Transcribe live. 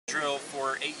Drill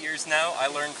for 8 years now.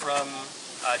 I learned from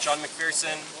John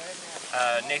McPherson,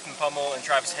 Nathan Pummel, and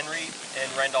Travis Henry in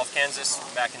Randolph, Kansas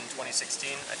back in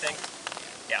 2016, I think.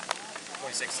 Yeah,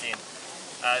 2016.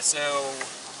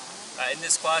 In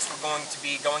this class we're going to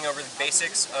be going over the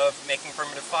basics of making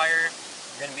primitive fire.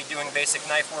 We're going to be doing basic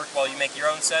knife work while you make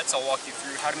your own sets. I'll walk you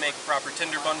through how to make a proper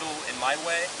tinder bundle in my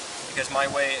way, because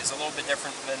my way is a little bit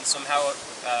different than some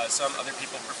other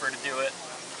people prefer to do it.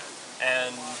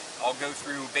 And I'll go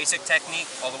through basic technique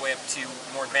all the way up to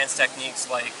more advanced techniques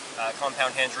like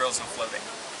compound hand drills and floating.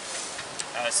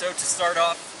 So to start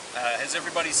off, has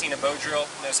everybody seen a bow drill?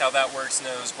 Knows how that works,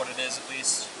 knows what it is at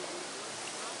least?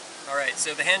 Alright,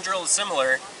 so the hand drill is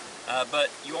similar,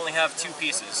 but you only have two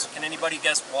pieces. Can anybody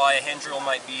guess why a hand drill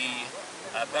might be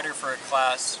better for a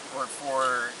class or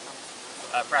for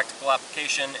practical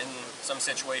application in some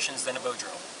situations than a bow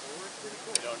drill?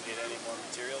 You don't need any more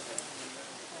material.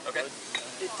 Okay.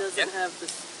 It doesn't have the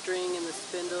string and the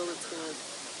spindle that's going to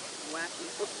whack you.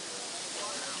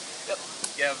 Yep.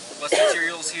 You have less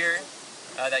materials here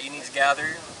that you need to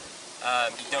gather.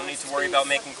 You don't need to worry about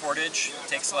making cordage. It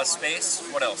takes less space.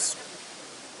 What else?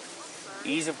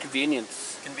 Ease of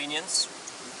convenience. Convenience.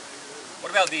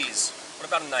 What about these? What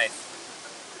about a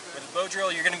knife? With a bow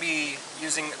drill, you're going to be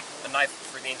using a knife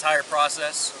for the entire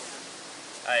process.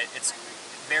 It's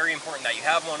very important that you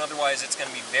have one, otherwise it's going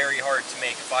to be very hard to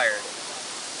make a fire.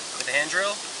 With a hand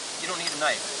drill, you don't need a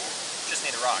knife, you just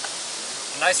need a rock.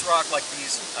 A nice rock like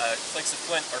these flakes of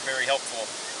flint are very helpful,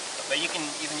 but you can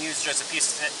even use just a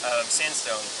piece of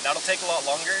sandstone. That'll take a lot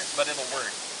longer, but it'll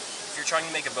work. If you're trying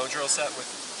to make a bow drill set with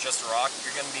just a rock,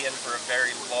 you're going to be in for a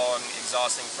very long,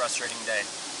 exhausting, frustrating day.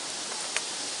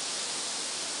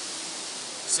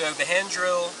 So the hand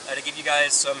drill, to give you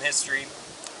guys some history,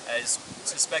 is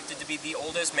suspected to be the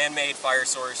oldest man-made fire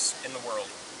source in the world,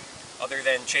 other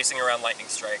than chasing around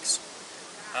lightning strikes.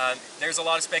 There's a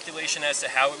lot of speculation as to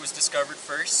how it was discovered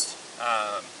first.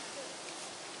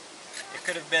 It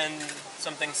could have been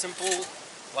something simple,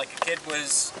 like a kid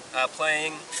was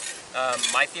playing.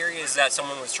 My theory is that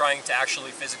someone was trying to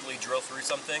actually physically drill through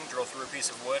a piece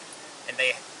of wood, and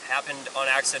they happened on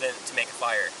accident to make a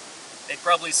fire. They'd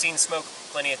probably seen smoke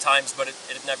plenty of times, but it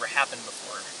had never happened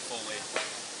before, fully.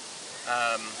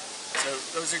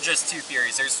 So those are just two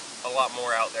theories. There's a lot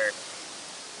more out there.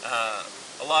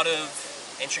 A lot of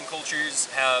ancient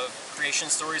cultures have creation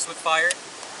stories with fire.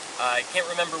 I can't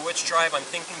remember which tribe. I'm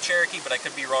thinking Cherokee, but I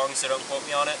could be wrong, so don't quote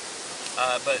me on it.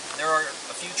 But there are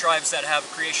a few tribes that have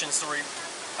a creation story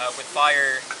with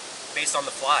fire based on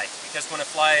the fly, because when a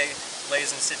fly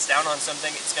lays and sits down on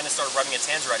something, it's going to start rubbing its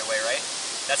hands right away, right?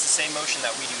 That's the same motion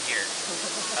that we do here.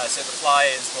 So the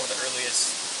fly is one of the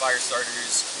earliest fire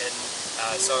starters in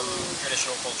some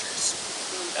traditional cultures.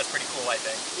 That's pretty cool, I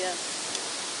think. Yeah.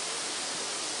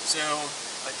 So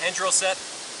a hand drill set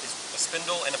is a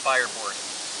spindle and a fireboard.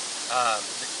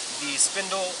 The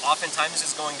spindle oftentimes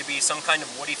is going to be some kind of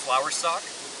woody flower stalk.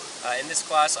 In this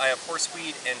class I have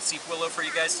horseweed and seep willow for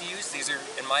you guys to use. These are,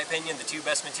 in my opinion, the two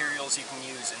best materials you can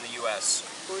use in the US.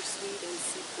 Horseweed and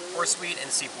seep willow? Horseweed and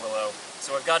seep willow.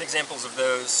 So I've got examples of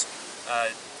those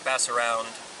to pass around.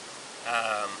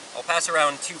 I'll pass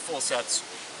around two full sets.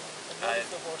 Where does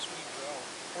the horseweed grow?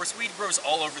 Horseweed grows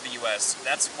all over the US.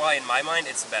 That's why, in my mind,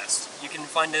 it's the best. You can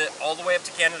find it all the way up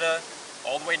to Canada,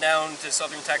 all the way down to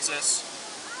southern Texas,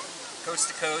 coast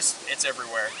to coast. It's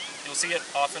everywhere. You'll see it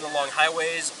often along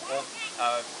highways, old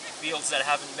fields that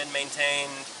haven't been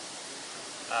maintained.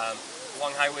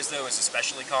 Along highways, though, is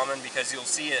especially common because you'll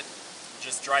see it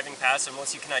just driving past, and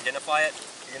once you can identify it,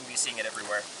 you're going to be seeing it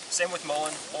everywhere. Same with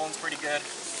mullein. Mullein's pretty good.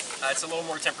 It's a little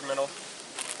more temperamental.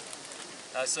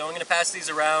 So I'm going to pass these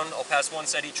around. I'll pass one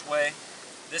set each way.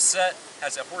 This set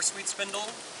has a horseweed spindle,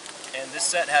 and this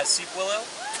set has seep willow.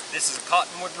 This is a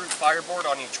cottonwood root fireboard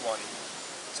on each one.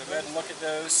 So go ahead and look at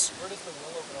those. Where does the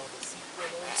willow grow? The seep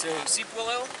willow? So seep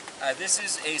willow, this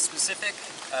is a specific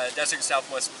desert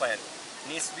southwest plant.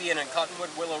 It needs to be in a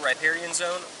cottonwood willow riparian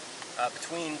zone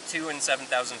between 2,000 and 7,000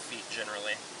 feet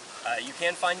generally. You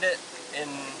can find it in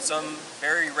some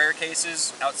very rare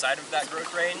cases outside of that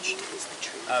growth range,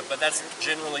 but that's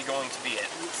generally going to be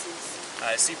it.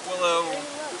 Seep willow,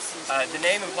 the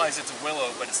name implies it's a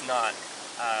willow, but it's not.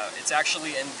 It's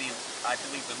actually in the, I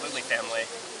believe, the lily family.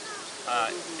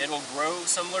 It'll grow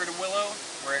similar to willow,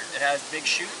 where it has big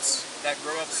shoots that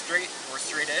grow up straight or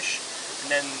straight-ish, and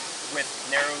then with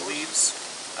narrow leaves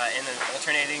in an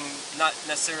alternating, not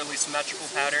necessarily symmetrical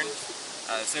pattern.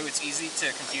 So it's easy to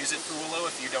confuse it for willow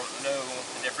if you don't know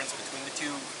the difference between the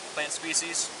two plant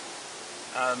species.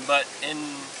 But in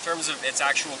terms of its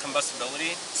actual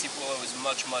combustibility, seep willow is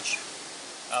much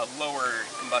lower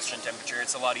combustion temperature.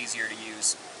 It's a lot easier to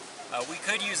use. We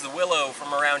could use the willow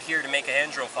from around here to make a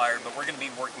hand drill fire, but we're going to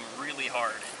be working really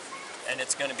hard. And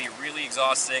it's going to be really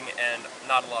exhausting and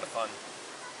not a lot of fun.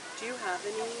 Do you have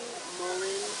any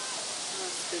Mullen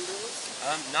spindles?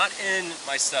 Not in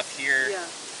my stuff here. Yeah.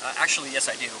 Actually, yes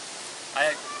I do.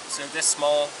 So this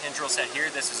small hand drill set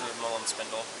here, this is a Mullen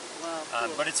spindle. Wow,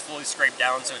 cool. But it's fully scraped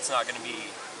down, so it's not going to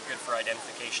be good for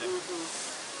identification.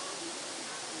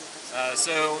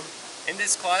 So in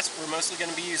this class, we're mostly going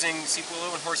to be using seep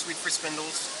willow and horseweed for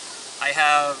spindles.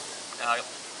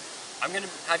 I'm going to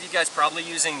have you guys probably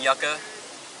using yucca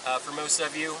for most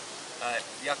of you,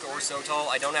 yucca or sotol.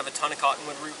 I don't have a ton of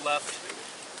cottonwood root left,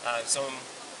 so I'm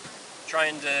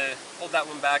trying to hold that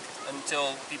one back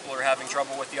until people are having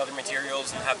trouble with the other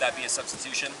materials and have that be a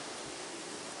substitution.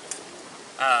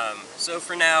 So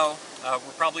for now,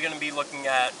 we're probably going to be looking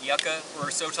at yucca or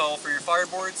sotol for your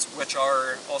fireboards, which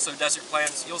are also desert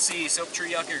plants. You'll see soap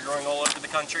tree yucca growing all over the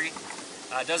country.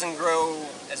 It doesn't grow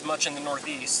as much in the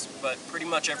Northeast, but pretty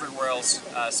much everywhere else,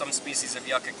 some species of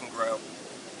yucca can grow.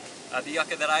 The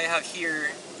yucca that I have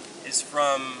here is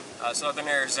from southern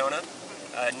Arizona,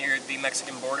 near the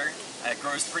Mexican border. It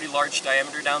grows pretty large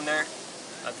diameter down there.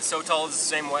 The sotol is the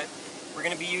same way. We're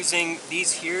going to be using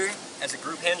these here as a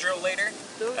group hand drill later.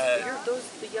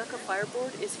 The yucca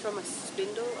fireboard is from a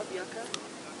spindle of yucca?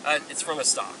 It's from a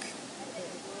stalk.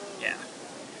 Yeah.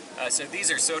 So these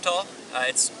are sotol.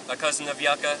 It's a cousin of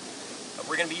yucca.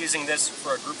 We're going to be using this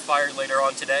for a group fire later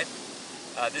on today.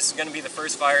 This is going to be the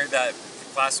first fire that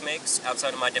the class makes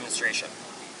outside of my demonstration.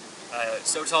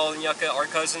 Sotol and yucca are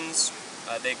cousins.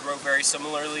 They grow very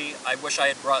similarly. I wish I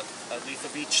had brought a leaf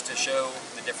of each to show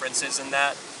the differences in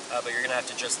that, but you're going to have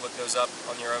to just look those up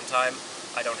on your own time.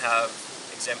 I don't have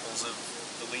examples of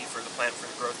the leaf or the plant for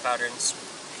the growth patterns.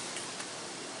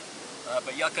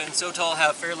 But yucca and sotol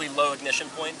have fairly low ignition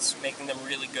points, making them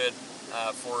really good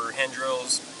for hand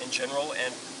drills in general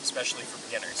and especially for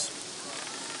beginners.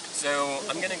 So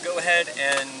I'm going to go ahead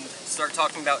and start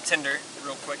talking about tinder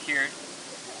real quick here.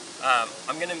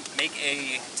 I'm going to make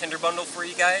a tinder bundle for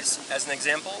you guys as an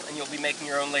example, and you'll be making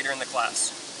your own later in the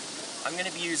class. I'm going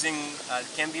to be using the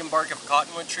cambium bark of a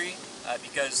cottonwood tree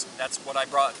because that's what I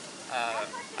brought.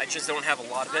 I just don't have a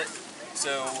lot of it.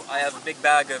 So I have a big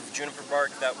bag of juniper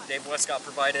bark that Dave Westcott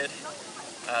provided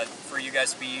for you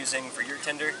guys to be using for your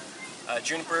tinder.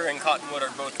 Juniper and cottonwood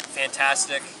are both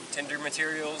fantastic tinder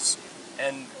materials,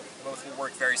 and both will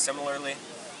work very similarly.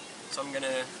 So I'm going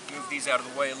to move these out of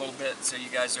the way a little bit so you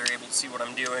guys are able to see what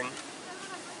I'm doing.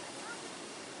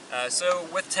 So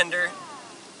with tinder,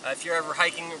 if you're ever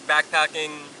hiking or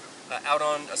backpacking, out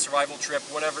on a survival trip,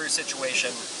 whatever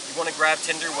situation, you want to grab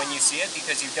tinder when you see it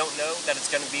because you don't know that it's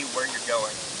going to be where you're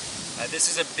going. This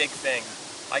is a big thing.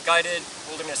 I guided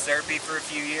wilderness therapy for a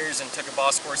few years and took a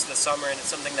boss course this summer, and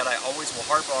it's something that I always will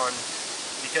harp on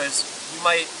because you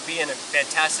might be in a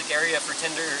fantastic area for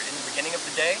tinder in the beginning of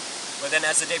the day, but then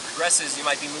as the day progresses, you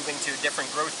might be moving to a different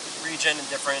growth region, a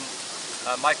different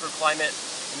microclimate,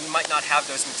 and you might not have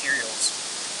those materials.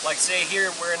 Like say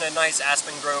here, we're in a nice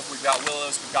aspen grove, we've got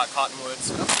willows, we've got cottonwoods,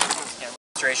 for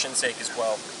demonstration's sake as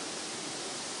well.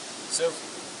 So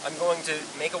I'm going to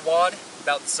make a wad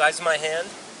about the size of my hand.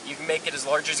 You can make it as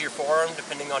large as your forearm,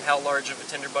 depending on how large of a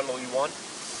tinder bundle you want.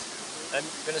 I'm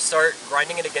going to start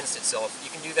grinding it against itself. You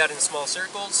can do that in small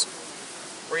circles,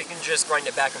 or you can just grind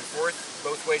it back and forth.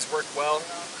 Both ways work well.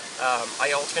 I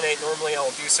alternate. Normally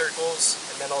I'll do circles,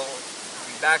 and then I'll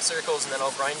do back circles, and then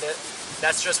I'll grind it.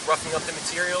 That's just roughing up the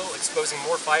material, exposing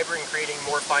more fiber and creating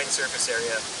more fine surface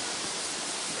area.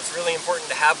 It's really important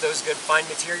to have those good fine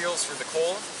materials for the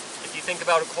coal. If you think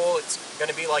about a coal, it's going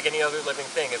to be like any other living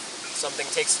thing. If something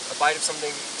takes a bite of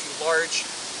something too large,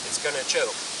 it's going to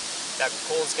choke. That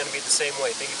coal is going to be the same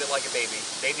way. Think of it like a baby.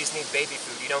 Babies need baby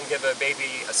food. You don't give a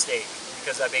baby a steak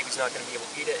because that baby's not going to be able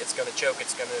to eat it. It's going to choke.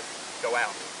 It's going to go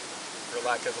out, for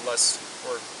lack of a less,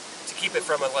 or to keep it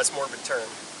from a less morbid term.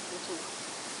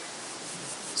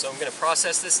 So I'm going to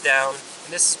process this down, and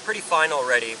this is pretty fine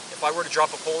already. If I were to drop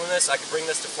a coal in this, I could bring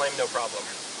this to flame no problem.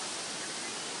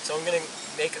 So I'm going to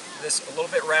make this a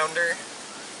little bit rounder.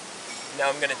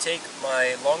 Now I'm going to take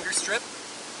my longer strip.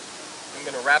 I'm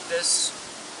going to wrap this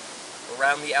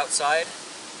around the outside,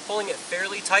 pulling it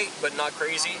fairly tight but not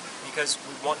crazy because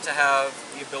we want to have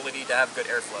the ability to have good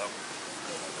airflow.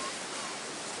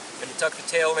 I'm going to tuck the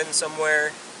tail in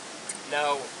somewhere.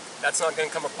 Now that's not going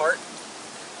to come apart.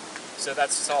 So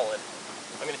that's solid.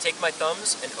 I'm going to take my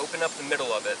thumbs and open up the middle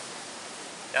of it.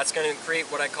 That's going to create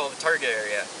what I call the target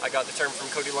area. I got the term from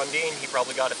Cody Lundeen, he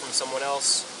probably got it from someone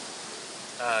else.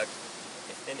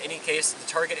 In any case, the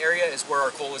target area is where our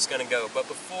coal is going to go. But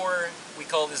before we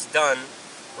call this done,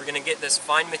 we're going to get this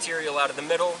fine material out of the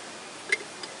middle,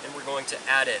 and we're we're going to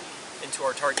add it into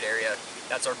our target area.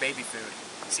 That's our baby food.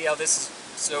 See how this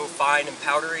is so fine and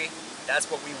powdery? That's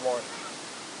what we want.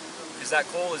 Because that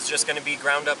coal is just going to be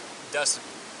ground up dust,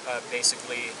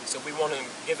 basically. So we want to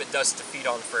give it dust to feed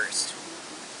on first.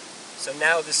 So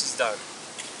now this is done.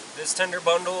 This tender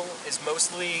bundle is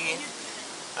mostly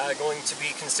going to be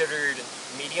considered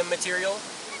medium material.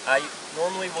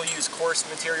 Normally we'll use coarse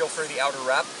material for the outer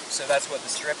wrap, so that's what the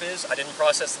strip is. I didn't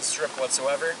process the strip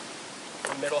whatsoever.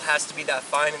 The middle has to be that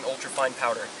fine and ultra fine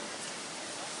powder.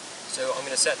 So I'm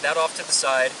going to set that off to the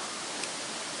side,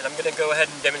 and I'm going to go ahead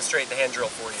and demonstrate the hand drill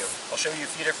for you. I'll show you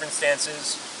a few different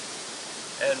stances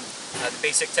and the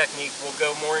basic technique. We'll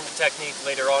go more into technique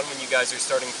later on when you guys are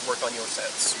starting to work on your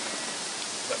sets.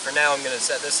 But for now, I'm going to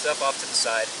set this stuff off to the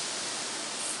side.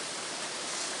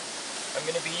 I'm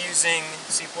going to be using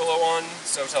Seep Willow on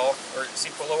Sotal, or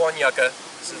Seep Willow on Yucca.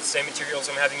 So the same materials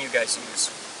I'm having you guys use.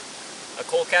 A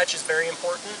coal catch is very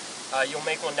important. You'll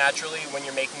make one naturally when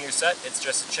you're making your set. It's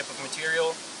just a chip of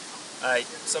material.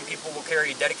 Some people will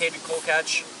carry a dedicated coal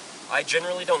catch. I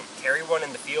generally don't carry one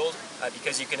in the field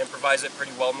because you can improvise it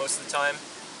pretty well most of the time.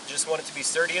 Just want it to be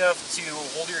sturdy enough to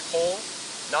hold your coal,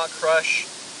 not crush,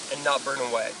 and not burn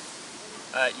away.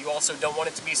 You also don't want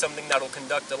it to be something that will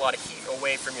conduct a lot of heat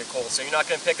away from your coal. So you're not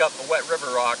going to pick up a wet river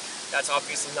rock. That's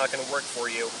obviously not going to work for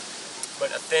you.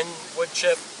 But a thin wood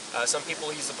chip, some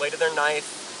people use the blade of their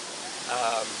knife.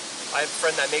 I have a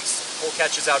friend that makes coal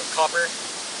catches out of copper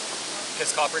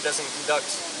because copper doesn't conduct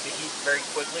the heat very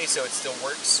quickly, so it still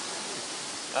works.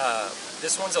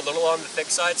 This one's a little on the thick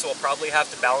side, so I'll probably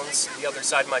have to balance the other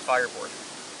side of my fireboard.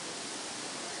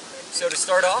 So to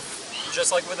start off,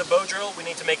 just like with a bow drill, we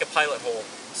need to make a pilot hole,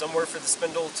 somewhere for the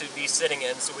spindle to be sitting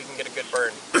in so we can get a good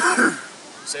burn.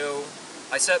 So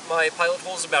I set my pilot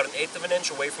holes about 1/8 of an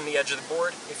inch away from the edge of the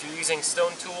board. If you're using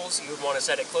stone tools, you would want to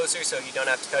set it closer so you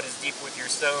don't have to cut as deep with your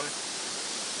stone.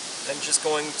 I'm just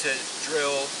going to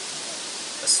drill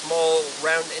a small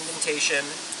round indentation,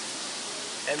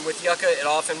 and with yucca it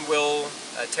often will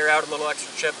tear out a little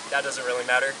extra chip. That doesn't really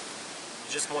matter.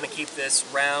 You just want to keep this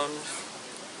round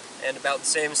and about the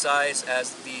same size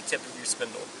as the tip of your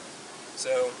spindle.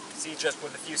 So see, just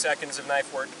with a few seconds of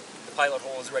knife work, the pilot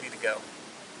hole is ready to go.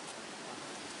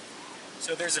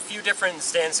 So there's a few different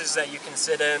stances that you can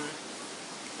sit in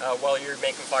while you're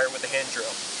making fire with a hand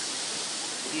drill.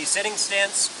 The sitting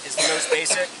stance is the most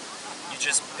basic. You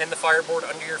just pin the fireboard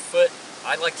under your foot.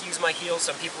 I like to use my heels.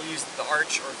 Some people use the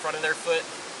arch or front of their foot.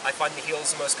 I find the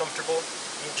heels the most comfortable.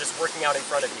 You're just working out in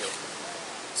front of you.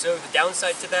 So the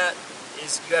downside to that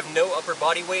is you have no upper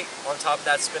body weight on top of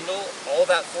that spindle. All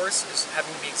that force is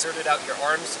having to be exerted out your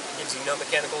arms. It gives you no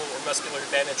mechanical or muscular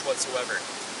advantage whatsoever.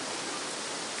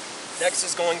 Next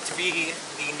is going to be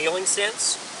the kneeling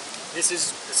stance. This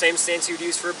is the same stance you'd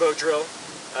use for a bow drill.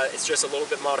 It's just a little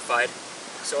bit modified.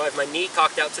 So I have my knee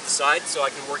cocked out to the side so I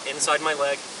can work inside my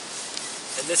leg.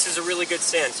 And this is a really good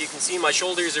stance. You can see my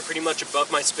shoulders are pretty much above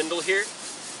my spindle here.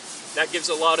 That gives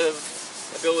a lot of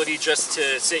ability just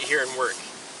to sit here and work.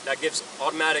 That gives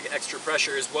automatic extra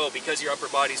pressure as well because your upper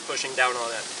body's pushing down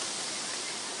on it.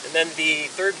 And then the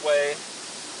third way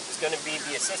is going to be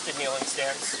the assisted kneeling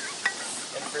stance.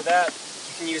 And for that,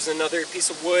 you can use another piece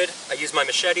of wood. I use my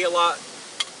machete a lot.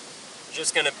 You're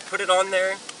just going to put it on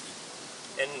there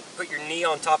and put your knee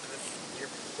on top of your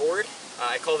board.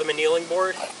 I call them a kneeling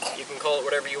board. You can call it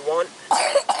whatever you want.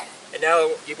 And now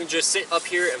you can just sit up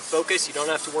here and focus. You don't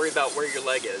have to worry about where your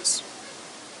leg is.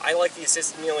 I like the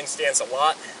assisted kneeling stance a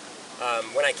lot.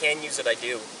 When I can use it, I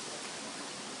do.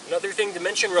 Another thing to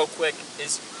mention real quick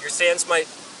is your stance might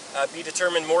be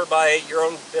determined more by your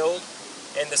own build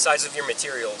and the size of your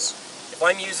materials. If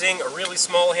I'm using a really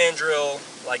small hand drill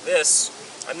like this,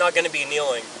 I'm not going to be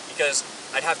kneeling because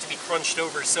I'd have to be crunched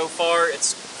over so far,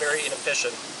 it's very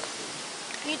inefficient.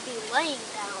 You'd be laying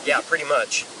down. Yeah, pretty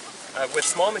much. With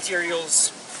small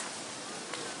materials,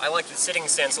 I like the sitting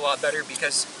stance a lot better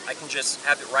because I can just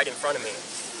have it right in front of me.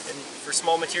 And for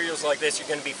small materials like this, you're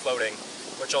going to be floating,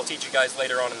 which I'll teach you guys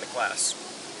later on in the class.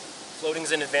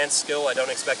 Floating's an advanced skill. I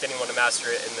don't expect anyone to master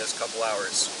it in this couple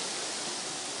hours.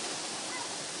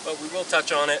 But we will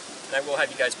touch on it, and I will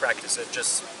have you guys practice it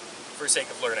just for sake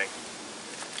of learning.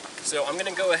 So I'm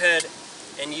going to go ahead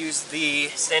and use the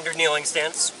standard kneeling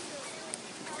stance,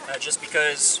 just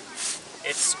because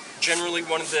it's generally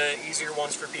one of the easier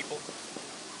ones for people.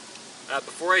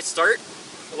 Before I start,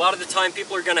 a lot of the time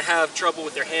people are going to have trouble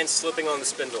with their hands slipping on the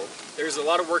spindle. There's a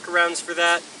lot of workarounds for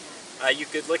that. You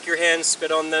could lick your hands,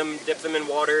 spit on them, dip them in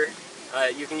water.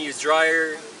 You can use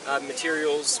drier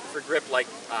materials for grip like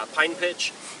pine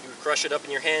pitch. You would crush it up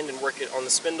in your hand and work it on the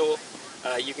spindle.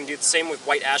 You can do the same with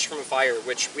white ash from a fire,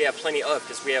 which we have plenty of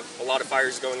because we have a lot of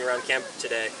fires going around camp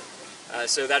today.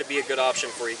 So that'd be a good option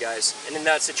for you guys. And in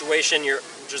that situation, you're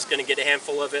just going to get a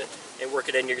handful of it and work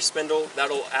it into your spindle.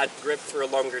 That'll add grip for a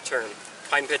longer term.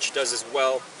 Pine pitch does as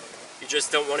well. You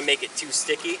just don't want to make it too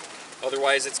sticky.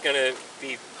 Otherwise, it's going to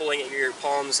be pulling at your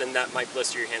palms and that might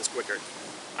blister your hands quicker.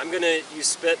 I'm going to use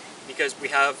spit because we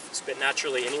have spit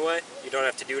naturally anyway. You don't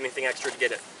have to do anything extra to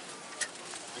get it.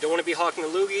 You don't want to be hawking a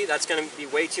loogie. That's going to be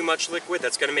way too much liquid.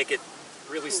 That's going to make it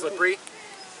really slippery.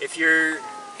 If your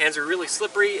hands are really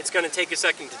slippery, it's going to take a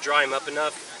second to dry them up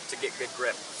enough to get good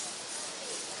grip.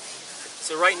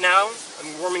 So right now,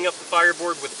 I'm warming up the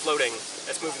fireboard with floating.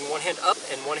 That's moving one hand up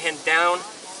and one hand down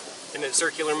in a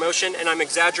circular motion, and I'm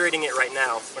exaggerating it right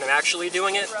now. When I'm actually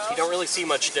doing it, you don't really see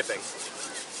much dipping.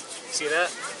 See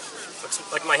that? Looks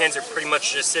like my hands are pretty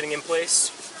much just sitting in place.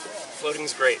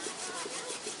 Floating's great.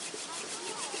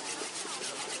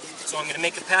 So I'm going to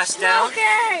make a pass down,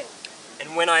 Okay.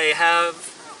 and when I have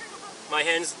my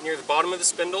hands near the bottom of the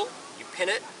spindle, you pin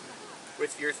it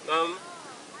with your thumb,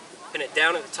 pin it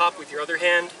down at the top with your other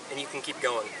hand, and you can keep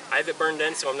going. I have it burned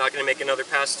in, so I'm not going to make another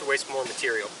pass to waste more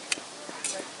material.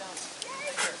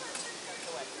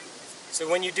 So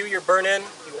when you do your burn-in,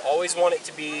 you always want it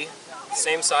to be the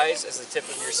same size as the tip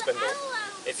of your spindle.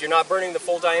 If you're not burning the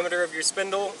full diameter of your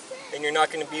spindle, then you're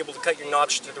not going to be able to cut your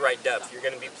notch to the right depth. You're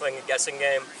going to be playing a guessing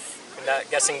game, and that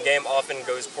guessing game often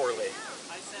goes poorly.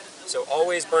 So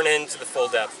always burn in to the full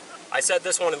depth. I set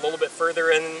this one a little bit further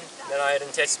in than I had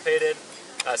anticipated,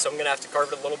 so I'm going to have to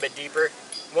carve it a little bit deeper.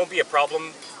 It won't be a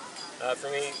problem for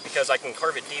me because I can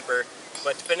carve it deeper,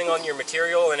 but depending on your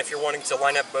material and if you're wanting to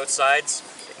line up both sides,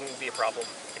 it can be a problem.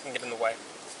 It can get in the way.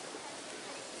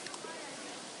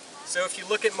 So if you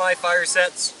look at my fire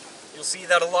sets, you'll see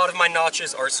that a lot of my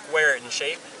notches are square in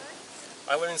shape.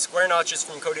 I learned square notches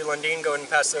from Cody Lundeen. Go ahead and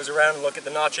pass those around and look at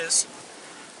the notches.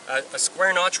 A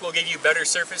square notch will give you better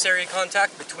surface area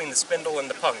contact between the spindle and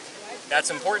the punk. That's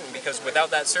important because without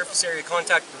that surface area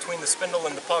contact between the spindle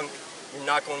and the punk, you're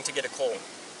not going to get a coal.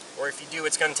 Or if you do,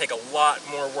 it's going to take a lot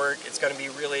more work. It's going to be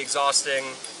really exhausting.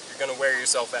 You're going to wear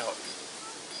yourself out.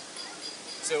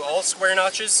 So all square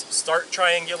notches start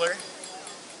triangular.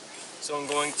 So I'm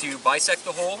going to bisect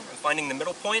the hole and finding the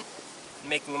middle point and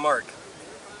making a mark.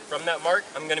 From that mark,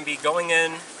 I'm going to be going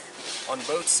in on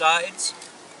both sides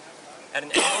at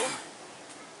an angle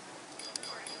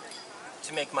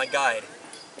to make my guide.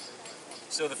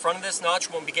 So the front of this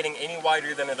notch won't be getting any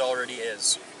wider than it already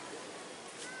is.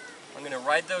 I'm going to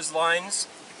ride those lines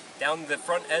down the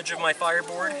front edge of my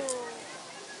fireboard,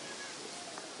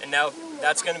 and now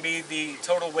that's going to be the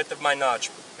total width of my notch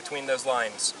between those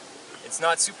lines. It's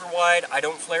not super wide. I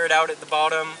don't flare it out at the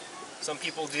bottom. Some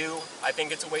people do. I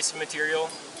think it's a waste of material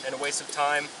and a waste of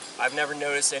time. I've never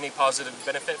noticed any positive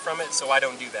benefit from it, so I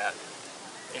don't do that.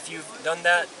 If you've done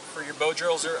that for your bow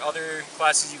drills or other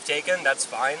classes you've taken, that's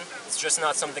fine. It's just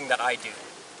not something that I do.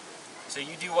 So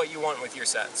you do what you want with your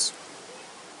sets.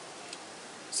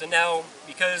 So now,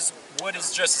 because wood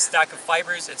is just a stack of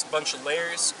fibers, it's a bunch of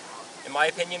layers, in my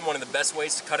opinion, one of the best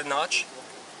ways to cut a notch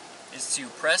is to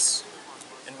press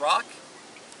and rock,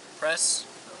 press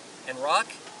and rock,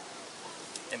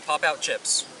 and pop out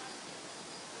chips.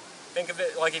 Think of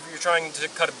it like if you're trying to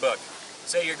cut a book.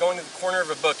 Say you're going to the corner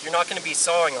of a book, you're not going to be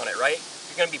sawing on it, right?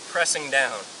 You're going to be pressing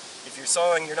down. If you're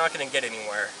sawing, you're not going to get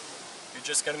anywhere. You're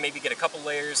just going to maybe get a couple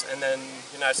layers and then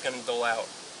your knife's going to dull out.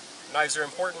 Knives are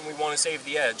important, we want to save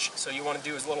the edge, so you want to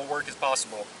do as little work as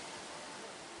possible.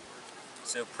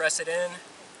 So press it in,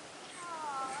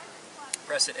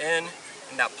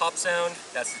 and that pop sound,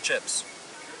 that's the chips.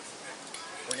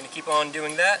 We're going to keep on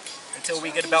doing that until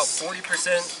we get about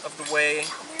 40% of the way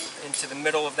into the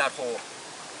middle of that hole.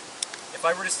 If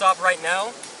I were to stop right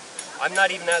now, I'm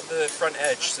not even at the front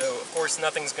edge, so of course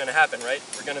nothing's going to happen, right?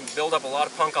 We're going to build up a lot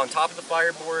of punk on top of the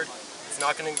fireboard. It's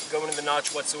not going to go into the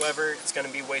notch whatsoever. It's going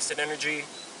to be wasted energy.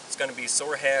 It's going to be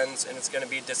sore hands, and it's going to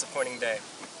be a disappointing day.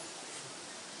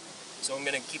 So I'm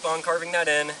going to keep on carving that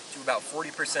in to about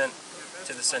 40%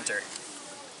 to the center.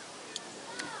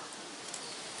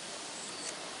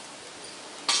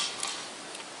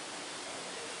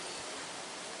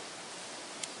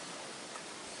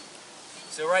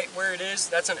 So right where it is,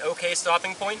 that's an okay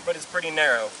stopping point, but it's pretty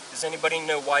narrow. Does anybody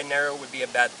know why narrow would be a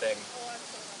bad thing?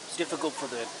 It's difficult for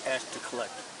the ash to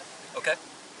collect. Okay.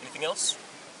 Anything else?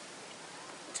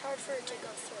 It's hard for it to go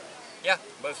through. Yeah,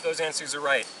 both those answers are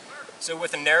right. So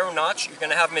with a narrow notch, you're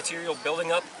going to have material building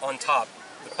up on top.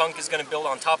 The punk is going to build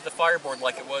on top of the fireboard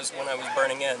like it was when I was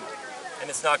burning in. And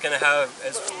it's not going to have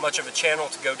as much of a channel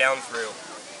to go down through.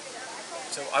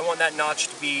 So I want that notch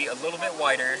to be a little bit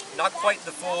wider, not quite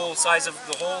the full size of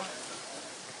the hole,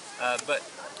 but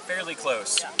fairly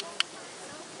close.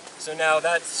 So now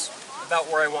that's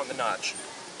about where I want the notch.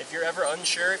 If you're ever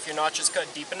unsure if your notch is cut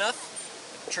deep enough,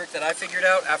 the trick that I figured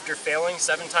out after failing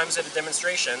 7 times at a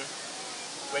demonstration,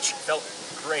 which felt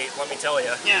great, let me tell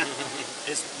you,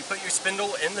 is you put your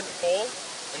spindle in the hole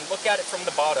and look at it from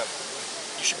the bottom.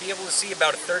 You should be able to see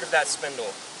about 1/3 of that spindle.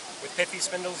 With pithy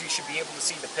spindles, you should be able to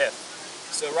see the pith.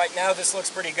 So right now this looks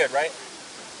pretty good, right?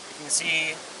 You can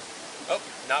see, oh,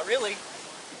 not really.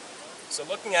 So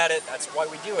looking at it, that's why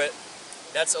we do it.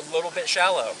 That's a little bit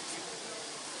shallow.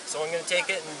 So I'm going to take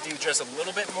it and do just a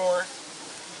little bit more.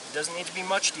 It doesn't need to be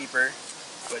much deeper,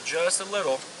 but just a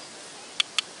little.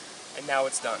 And now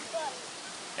it's done.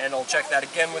 And I'll check that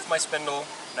again with my spindle,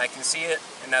 and I can see it,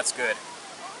 and that's good.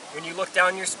 When you look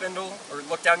down your spindle, or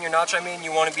look down your notch, I mean,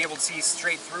 you want to be able to see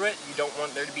straight through it. You don't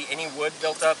want there to be any wood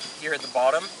built up here at the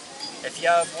bottom. If you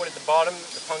have wood at the bottom,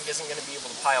 the punk isn't going to be able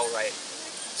to pile right.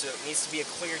 So it needs to be a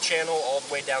clear channel all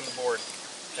the way down the board.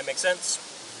 That make sense?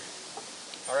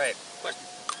 All right. Question.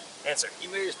 Answer. You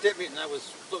made a statement and I was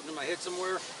floating in my head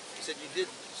somewhere. You said you did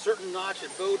certain notch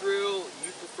at bow drill.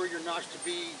 You prefer your notch to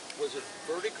be, was it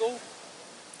vertical?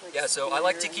 Like Yeah, so I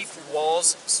like to keep the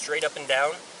walls straight up and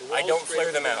down. I don't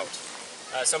flare them out.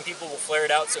 Some people will flare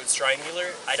it out so it's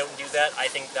triangular. I don't do that. I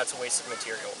think that's a waste of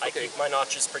material. I keep my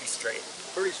notches pretty straight.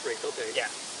 Pretty straight, okay. Yeah.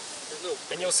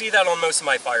 And you'll see that on most of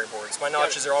my fireboards. My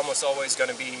notches are almost always going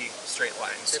to be straight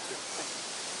lines.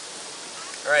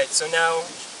 Alright, so now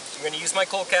I'm going to use my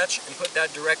coal catch and put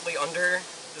that directly under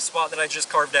the spot that I just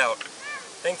carved out.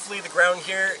 Thankfully the ground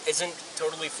here isn't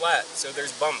totally flat, so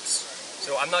there's bumps.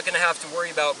 So I'm not going to have to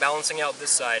worry about balancing out this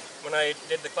side. When I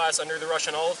did the class under the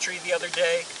Russian olive tree the other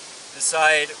day, the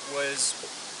side was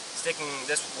sticking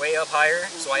this way up higher,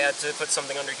 so I had to put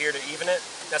something under here to even it.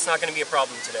 That's not going to be a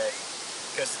problem today,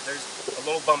 because there's a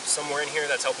little bump somewhere in here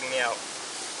that's helping me out.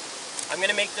 I'm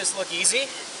going to make this look easy,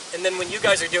 and then when you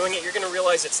guys are doing it, you're going to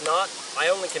realize it's not.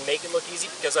 I only can make it look easy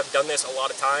because I've done this a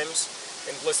lot of times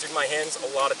and blistered my hands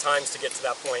a lot of times to get to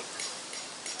that point.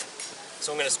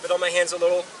 So I'm going to spit on my hands a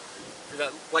little for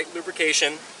that light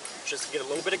lubrication, just to get a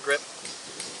little bit of grip.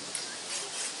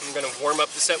 I'm going to warm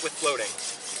up the set with floating.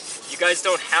 You guys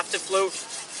don't have to float,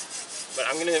 but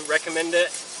I'm going to recommend it.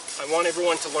 I want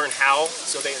everyone to learn how,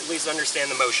 so they at least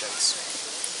understand the motions.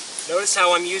 Notice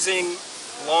how I'm using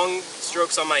long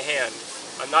strokes on my hand.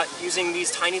 I'm not using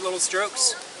these tiny little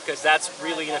strokes, because that's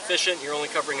really inefficient. You're only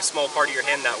covering a small part of your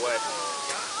hand that way.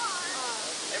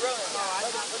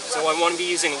 So I want to be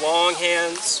using long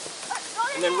hands.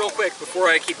 And then real quick, before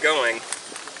I keep going,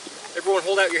 everyone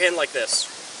hold out your hand like this.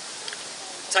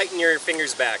 Tighten your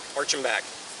fingers back, arch them back.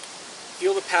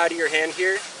 Feel the pad of your hand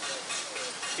here.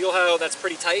 Feel how that's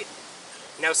pretty tight.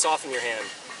 Now soften your hand.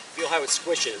 Feel how it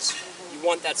squishes. You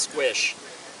want that squish.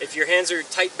 If your hands are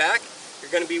tight back,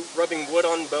 you're going to be rubbing wood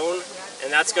on bone,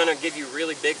 and that's going to give you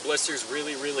really big blisters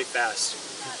really, really fast.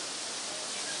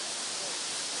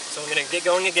 So I'm going to get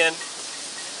going again.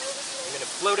 I'm going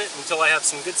to float it until I have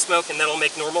some good smoke, and then I'll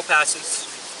make normal passes.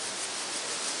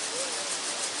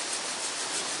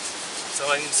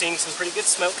 So I'm seeing some pretty good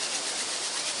smoke.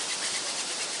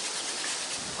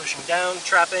 Pushing down,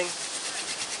 trapping.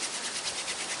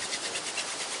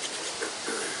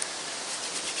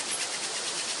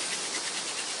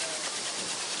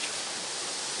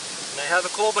 And I have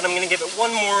a coal, but I'm going to give it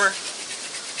one more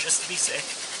just to be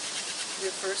safe.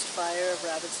 Your first fire of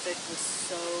Rabbitstick was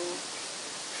so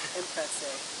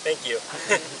impressive. Thank you.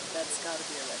 That's got to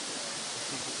be a record.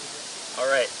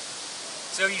 Alright.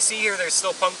 So you see here there's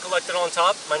still punk collected on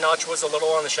top. My notch was a little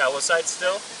on the shallow side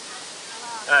still.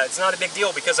 It's not a big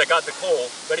deal because I got the coal,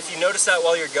 but if you notice that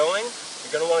while you're going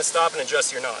to want to stop and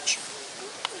adjust your notch.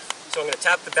 So I'm going to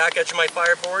tap the back edge of my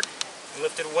fireboard and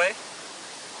lift it away.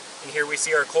 And here we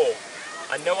see our coal.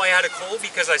 I know I had a coal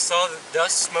because I saw the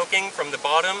dust smoking from the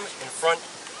bottom in front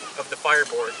of the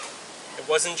fireboard. It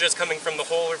wasn't just coming from the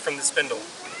hole or from the spindle.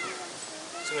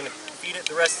 So I'm going to feed it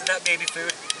the rest of that baby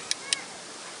food.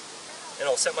 And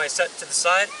I'll set my set to the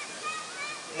side.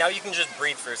 Now you can just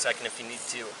breathe for a second if you need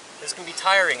to. This can be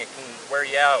tiring, it can wear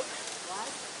you out.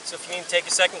 So if you need to take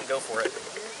a second, go for it.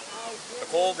 A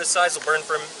coal this size will burn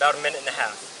for about 1.5 minutes,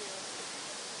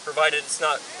 provided it's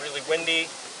not really windy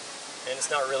and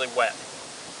it's not really wet.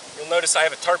 You'll notice I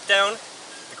have a tarp down.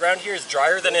 The ground here is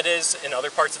drier than it is in other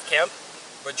parts of camp,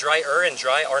 but drier and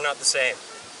dry are not the same.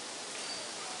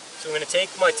 So I'm going to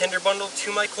take my tinder bundle to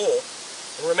my coal.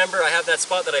 And remember, I have that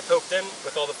spot that I poked in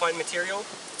with all the fine material,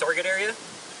 the target area.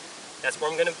 That's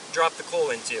where I'm going to drop the coal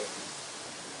into.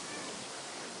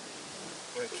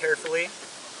 I'm going to carefully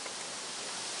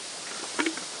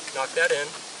knock that in.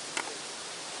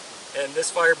 And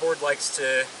this fireboard likes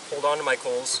to hold on to my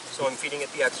coals, so I'm feeding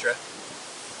it the extra.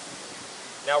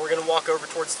 Now we're going to walk over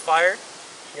towards the fire.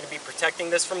 I'm going to be protecting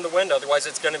this from the wind, otherwise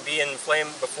it's going to be in flame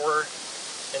before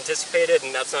anticipated,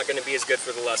 and that's not going to be as good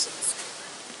for the lessons.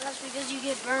 That's because you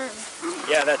get burned.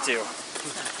 Yeah, that too.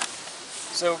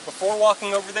 So before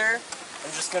walking over there,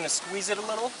 I'm just going to squeeze it a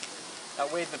little.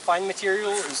 That way the fine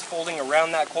material is holding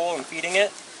around that coal and feeding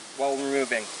it while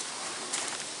removing.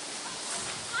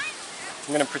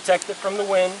 I'm going to protect it from the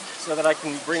wind so that I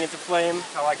can bring it to flame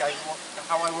how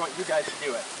I want you guys to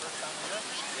do it.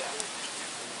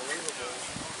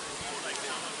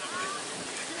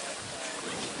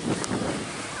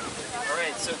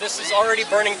 Alright, so this is already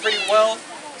burning pretty well,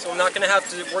 so I'm not going to have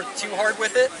to work too hard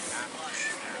with it.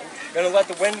 I'm going to let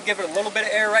the wind give it a little bit of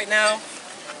air right now.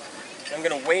 I'm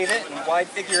going to wave it in wide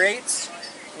figure eights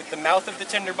with the mouth of the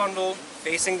tinder bundle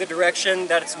facing the direction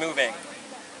that it's moving.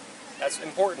 That's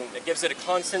important. It gives it a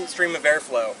constant stream of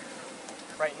airflow.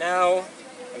 Right now,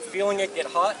 I'm feeling it get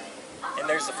hot, and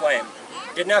there's the flame.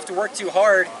 Didn't have to work too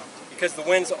hard because the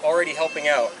wind's already helping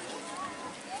out.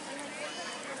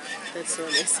 That's so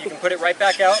nice. You can put it right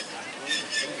back out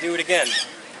and do it again.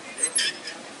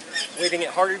 Waving it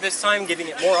harder this time, giving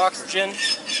it more oxygen,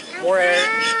 more air.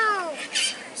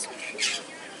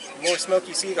 The more smoke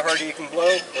you see, the harder you can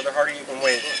blow, or the harder you can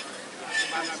wave.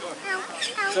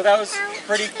 So that was a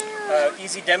pretty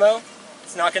easy demo.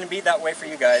 It's not going to be that way for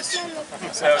you guys.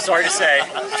 So sorry to say.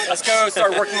 Let's go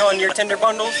start working on your tinder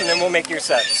bundles, and then we'll make your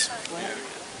sets.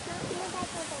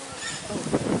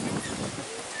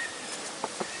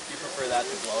 That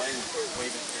to blowing,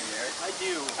 waving through the air? I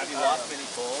do. Have you lost many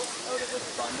poles out of the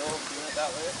bundle doing it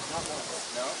that way? Not one.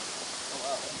 No? Oh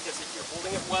wow. Because if you're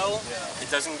holding it well,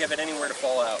 it doesn't give it anywhere to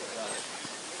fall out.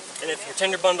 And if your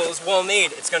tinder bundle is well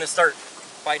made, it's going to start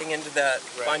biting into that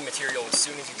fine material as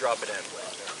soon as you drop it in.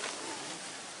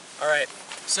 Alright,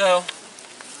 so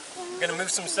I'm going to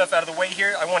move some stuff out of the way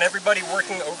here. I want everybody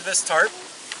working over this tarp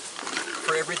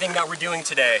for everything that we're doing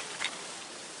today.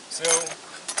 So,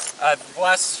 the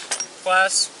last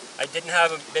class, I didn't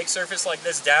have a big surface like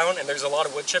this down, and there's a lot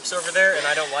of wood chips over there, and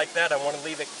I don't like that. I want to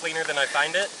leave it cleaner than I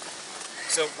find it.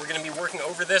 So we're going to be working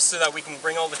over this so that we can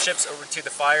bring all the chips over to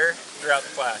the fire throughout the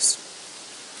class.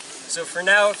 So for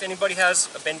now, if anybody has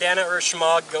a bandana or a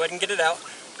shemagh, go ahead and get it out.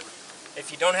 If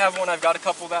you don't have one, I've got a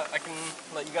couple that I can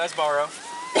let you guys borrow.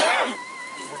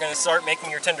 We're going to start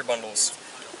making your tinder bundles.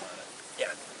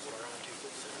 Yeah.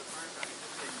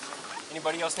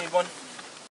 Anybody else need one?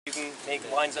 You can make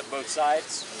lines up both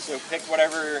sides, so pick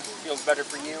whatever feels better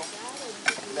for you.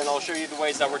 And then I'll show you the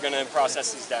ways that we're going to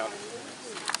process these down.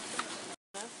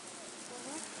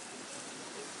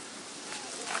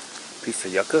 Piece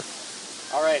of yucca?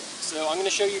 Alright, so I'm going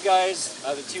to show you guys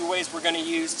the two ways we're going to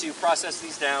use to process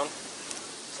these down.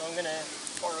 So I'm going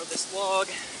to borrow this log.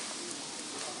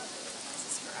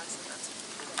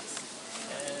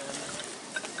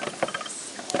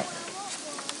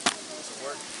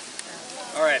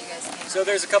 Alright, so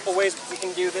there's a couple ways we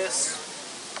can do this.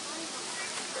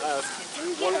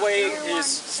 One way is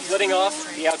splitting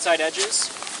off the outside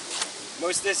edges.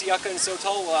 Most of this yucca and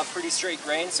sotol will have pretty straight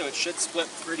grain, so it should split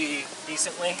pretty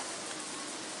decently.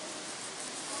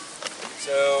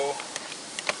 So,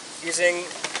 using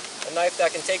a knife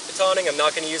that can take batoning, I'm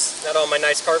not going to use that on my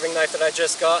nice carving knife that I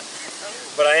just got,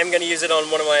 but I am going to use it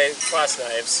on one of my class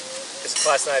knives, because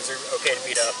class knives are okay to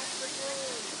beat up.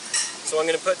 So I'm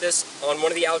going to put this on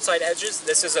one of the outside edges.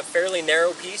 This is a fairly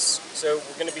narrow piece, so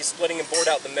we're going to be splitting a board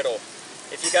out the middle.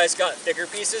 If you guys got thicker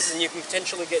pieces, then you can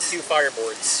potentially get 2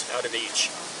 fireboards out of each.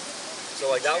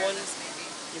 So like that one,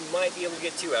 you might be able to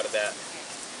get 2 out of that.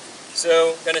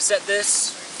 So I'm going to set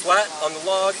this flat on the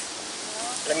log,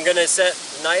 and I'm going to set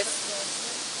the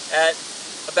knife at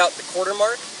about the quarter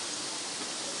mark.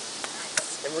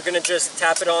 And we're going to just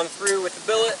tap it on through with the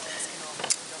billet.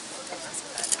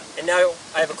 And now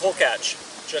I have a coal catch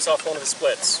just off one of the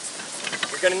splits.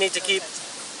 You're going to need to keep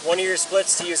one of your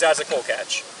splits to use as a coal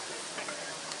catch.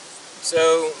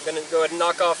 So I'm going to go ahead and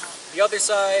knock off the other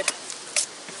side.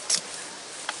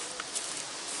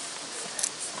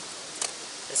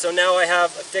 And so now I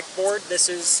have a thick board. This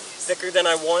is thicker than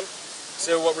I want.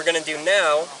 So what we're going to do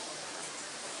now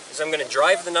is I'm going to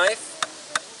drive the knife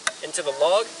into the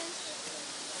log,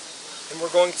 and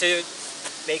we're going to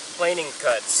make planing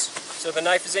cuts. So the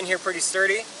knife is in here pretty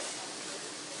sturdy.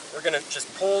 We're going to just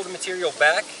pull the material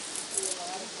back,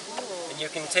 and you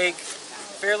can take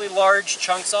fairly large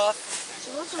chunks off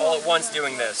all at once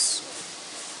doing this.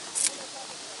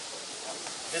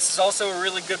 This is also a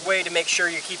really good way to make sure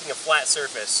you're keeping a flat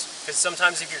surface. Because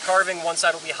sometimes if you're carving, one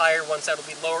side will be higher, one side will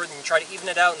be lower, then you try to even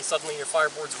it out and suddenly your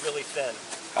fireboard's really thin.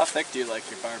 How thick do you like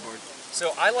your fireboard?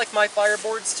 So I like my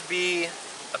fireboards to be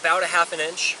about a ½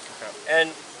 inch. Okay.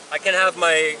 And I can have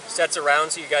my sets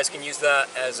around so you guys can use that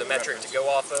as a metric to go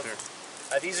off of.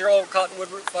 Sure. These are all cottonwood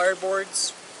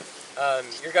fireboards.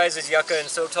 Your guys' yucca and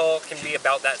Sotal can be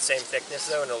about that same thickness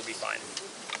though, and it'll be fine.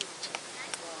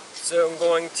 So I'm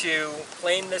going to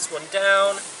plane this one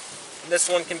down, and this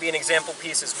one can be an example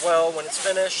piece as well when it's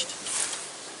finished.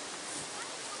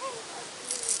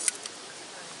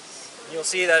 You'll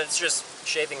see that it's just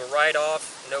shaving right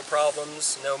off, no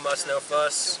problems, no muss, no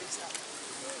fuss.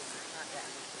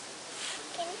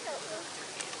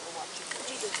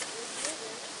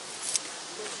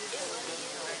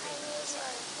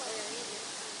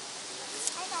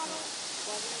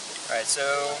 Alright, so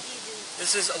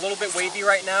this is a little bit wavy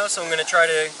right now, so I'm going to try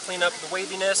to clean up the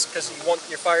waviness because you want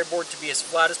your fireboard to be as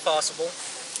flat as possible.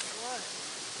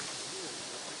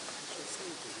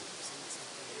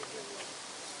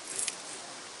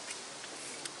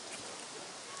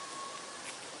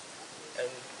 And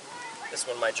this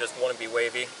one might just want to be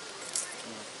wavy.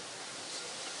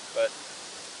 But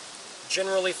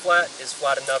generally flat is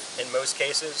flat enough in most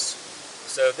cases.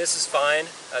 So this is fine.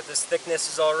 This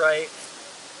thickness is alright.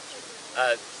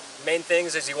 Main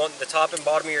things is you want the top and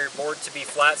bottom of your board to be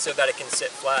flat so that it can sit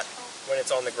flat when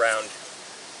it's on the ground.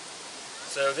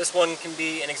 So this one can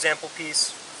be an example piece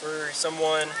for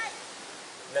someone.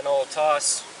 And then I'll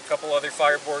toss a couple other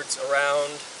fireboards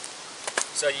around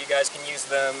so you guys can use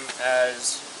them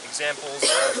as examples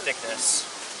of thickness.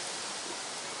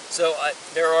 So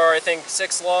there are, I think,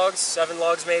 6 logs, 7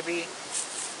 logs maybe.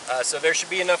 So there should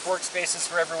be enough workspaces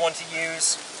for everyone to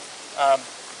use.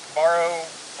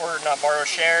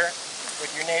 Share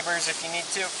with your neighbors if you need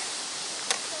to.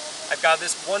 I've got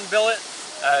this one billet,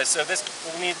 so this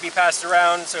will need to be passed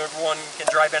around so everyone can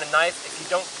drive in a knife. If you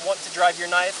don't want to drive your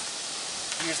knife,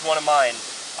 use one of mine.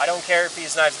 I don't care if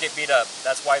these knives get beat up,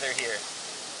 that's why they're here.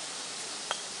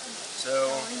 So,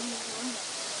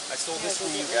 I stole this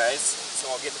from you guys,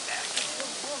 so I'll give it back.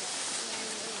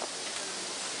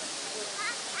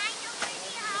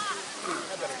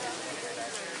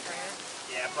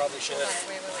 Yeah, probably should have.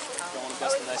 Don't want to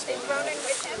bust a nice one.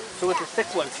 So with the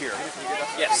thick ones here,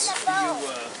 Yes.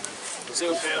 do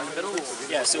you So down the middle?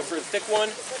 yeah, so for the thick one,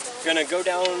 you're gonna go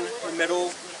down the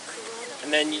middle,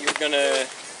 and then you're gonna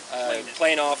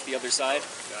plane off the other side.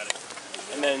 Got it.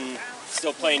 And then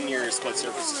still plane your split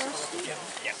surfaces.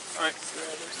 Yeah. All right.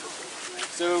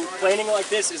 So planing like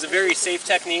this is a very safe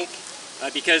technique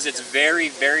because it's very,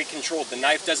 very controlled. The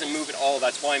knife doesn't move at all.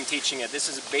 That's why I'm teaching it. This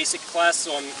is a basic class,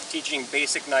 so I'm teaching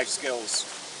basic knife skills.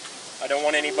 I don't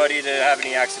want anybody to have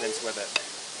any accidents with it.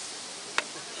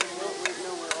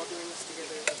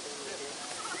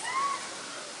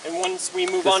 And once we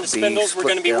move on to spindles, we're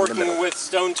going to be working with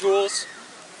stone tools.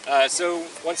 So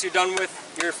once you're done with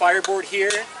your fireboard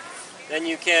here, then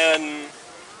you can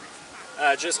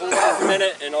just hold off a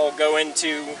minute and I'll go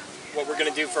into what we're going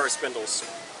to do for our spindles.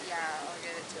 Yeah, I'll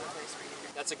get it to a place where you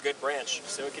can. That's a good branch,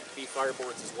 so it could be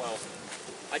fireboards as well.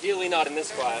 Ideally not in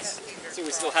this class, so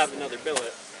we still have another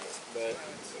billet, but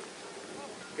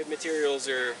good materials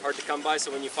are hard to come by,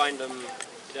 so when you find them,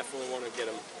 you definitely want to get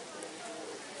them.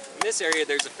 In this area,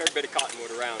 there's a fair bit of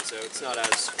cottonwood around, so it's not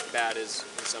as bad as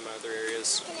in some other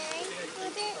areas.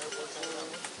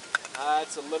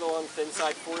 It's a little on the thin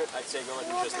side for it. I'd say go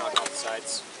ahead and just knock off the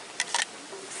sides.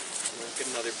 We'll get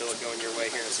another billet going your way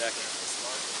here in a second.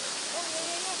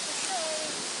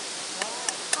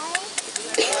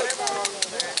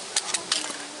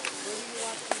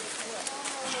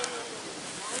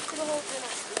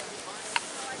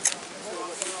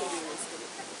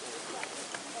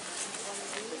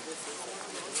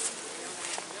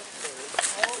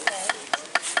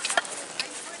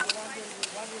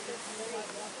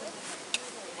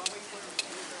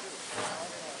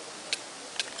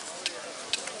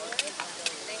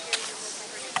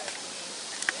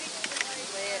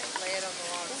 Lay it on the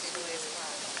log so it lays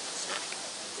flat.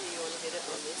 Do you want to hit it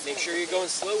on this? Make sure you're going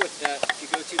slow with that. If you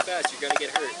go too fast, you're going to get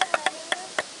hurt.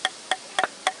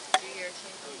 Do your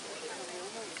chin.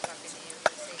 He's talking to you.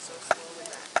 He's saying so slow with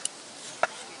that.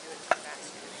 You do it too fast.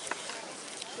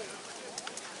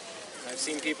 I've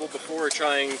seen people before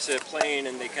trying to plane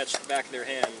and they catch the back of their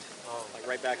hand, like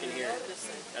right back in here.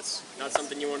 That's not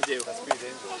something you want to do. That's pretty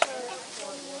dangerous.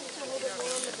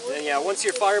 Then yeah, once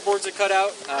your fireboards are cut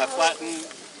out, flatten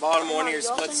bottom one of your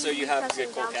splits so you have a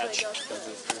good cold catch.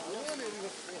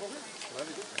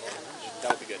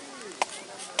 That'll be good.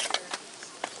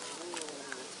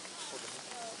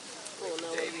 Oh,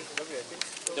 no.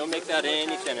 Don't make that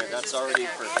any thinner. That's already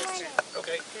perfect.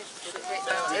 Okay.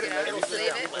 It'll save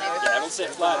it. Yeah, it'll sit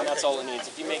flat, and that's all it needs.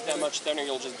 If you make that much thinner,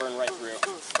 you'll just burn right through.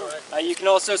 You can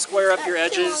also square up your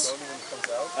edges.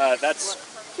 That's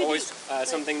always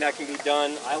something that can be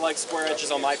done. I like square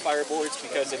edges on my fireboards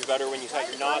because it's better when you cut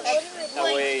your notch.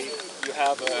 That way you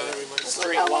have a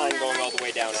straight line going all the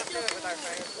way down it.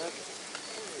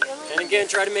 And again,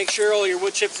 try to make sure all your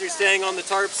wood chips are staying on the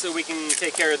tarp so we can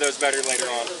take care of those better later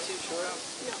on.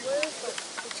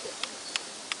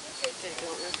 Okay,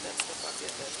 don't rip that stuff off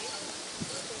yet, but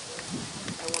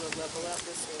I want to level out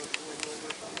this one and then we'll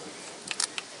work on it.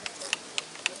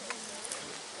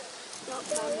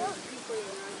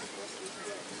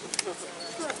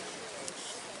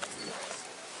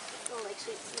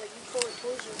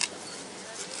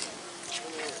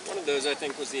 One of those, I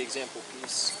think, was the example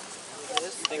piece. I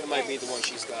think it might be the one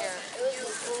she's got. This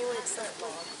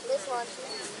one.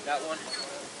 That one?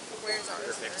 Where's ours?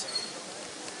 Perfect.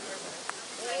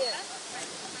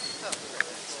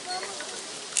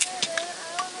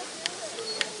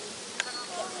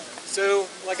 So,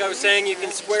 like I was saying, you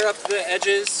can square up the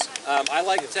edges. I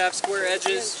like to have square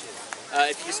edges.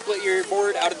 If you split your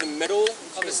board out of the middle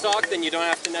of the stock, then you don't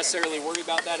have to necessarily worry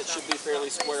about that. It should be fairly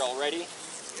square already.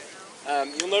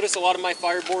 You'll notice a lot of my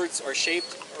fireboards are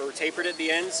shaped or tapered at the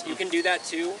ends. You can do that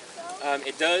too.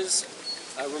 It does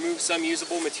remove some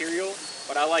usable material,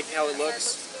 but I like how it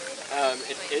looks.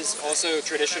 It is also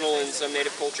traditional in some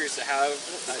native cultures to have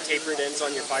tapered ends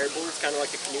on your fireboards, kind of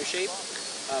like a canoe shape.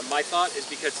 My thought is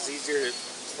because it's easier to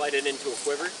slide it into a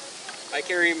quiver. I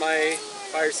carry my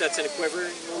fire sets in a quiver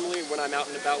normally when I'm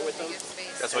out and about with them.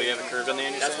 That's why you have it curved on the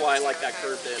end? That's why I like that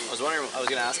curved in. I was wondering, I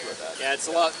was going to ask about that. Yeah, it's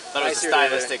a lot Thought it was a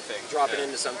nicer stylistic to thing. drop it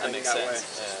into something That makes that sense.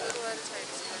 way. A lot of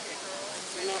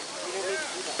times You don't need to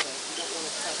do that though. You don't want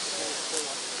to cut the whole thing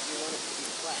off. You want it to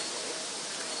be flat, right?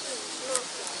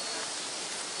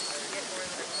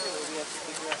 So we have to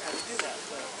figure out how to do that.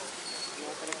 So you're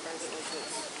not going to carve it like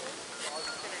this.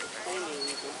 Only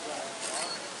you can flat.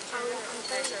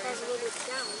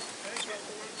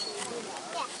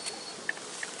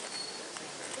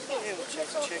 Okay, well check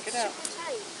it out.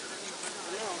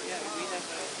 No, yeah, we have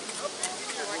a divot here.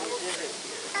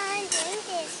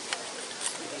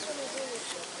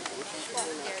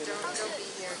 don't be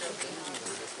here, don't be.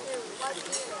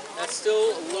 That's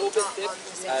still a little bit thick,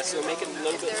 so make it a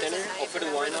little bit thinner. I'll put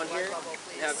a line on here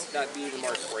and have that be the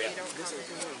mark for you.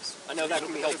 I know that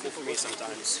can be helpful for me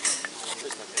sometimes.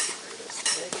 Here's my paper.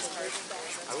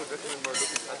 I would recommend more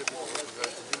looking at other people who are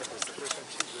Argentina for separation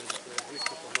children. These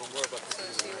people know more about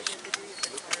this than I do.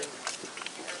 Look at them.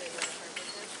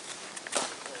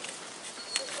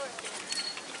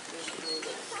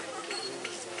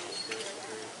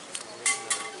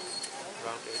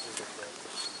 Round edges of that.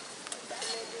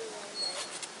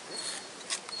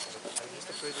 I'm just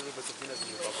afraid a little bit of peanuts in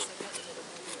your bubble.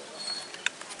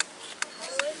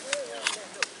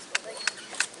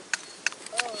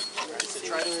 Alright, so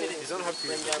try to You don't have to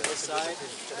bring down this side.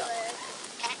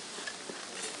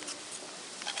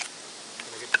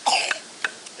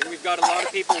 And we've got a lot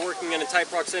of people working in a tight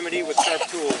proximity with sharp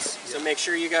tools, so make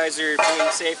sure you guys are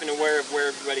being safe and aware of where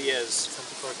everybody is.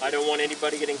 I don't want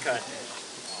anybody getting cut.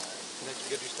 Can I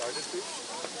get you started, please?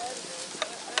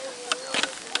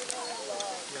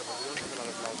 Yeah, but we don't have a lot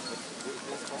of loud, but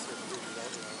this is possible to do without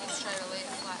it. Let's try to lay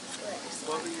it flat.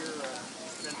 What were your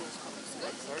spindles?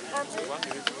 Sorry? One,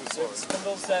 you need to move So the forward.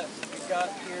 spindles that we've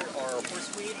got here are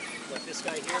horseweed, like this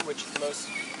guy here, which is the most,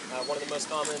 one of the most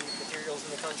common materials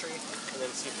in the country, and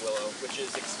then seep willow, which is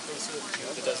exclusive to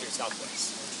the desert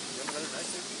Southwest.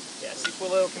 Yeah, seep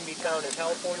willow can be found in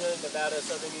California, Nevada,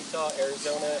 southern Utah,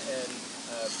 Arizona, and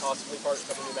possibly parts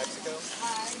of New Mexico.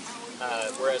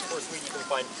 Whereas horseweed you can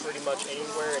find pretty much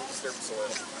anywhere in disturbed soil,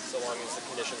 so long as the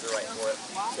conditions are right for it.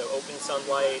 So open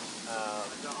sunlight,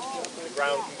 the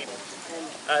ground can be...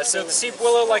 so the seep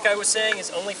willow, like I was saying, is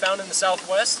only found in the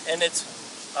Southwest, and it's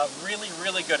really,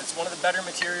 really good. It's one of the better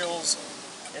materials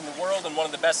in the world and one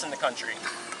of the best in the country.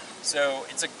 So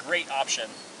it's a great option.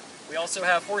 We also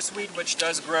have horseweed, which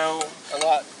does grow a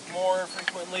lot more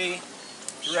frequently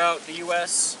throughout the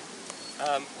U.S.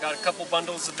 Got a couple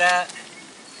bundles of that,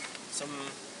 some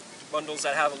bundles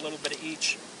that have a little bit of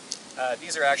each.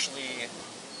 These are actually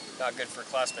not good for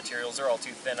class materials. They're all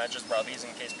too thin. I just brought these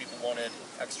in case people wanted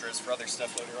extras for other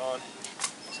stuff later on.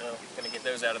 So I'm going to get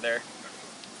those out of there.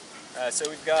 So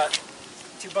we've got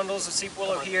 2 bundles of seep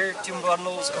willow here, 2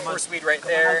 bundles of horseweed right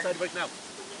there.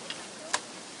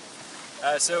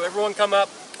 So everyone come up,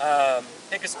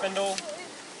 pick a spindle.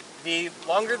 The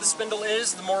longer the spindle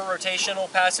is, the more rotational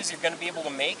passes you're going to be able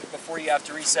to make before you have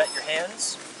to reset your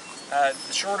hands.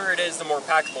 the shorter it is, the more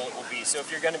packable it will be. So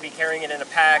if you're going to be carrying it in a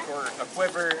pack or a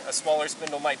quiver, a smaller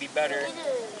spindle might be better.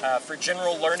 For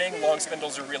general learning, long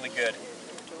spindles are really good.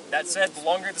 That said, the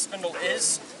longer the spindle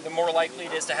is, the more likely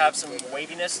it is to have some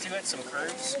waviness to it, some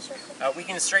curves. We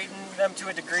can straighten them to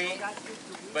a degree,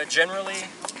 but generally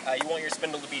you want your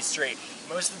spindle to be straight.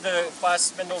 Most of the class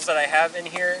spindles that I have in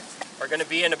here are going to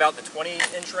be in about the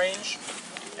 20-inch range,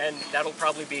 and that'll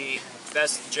probably be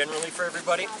best generally for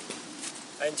everybody.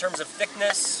 In terms of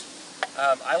thickness,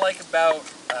 I like about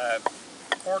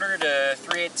 1/4 to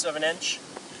 3/8 of an inch.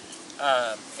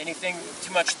 Anything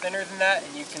too much thinner than that,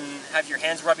 and you can have your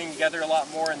hands rubbing together a lot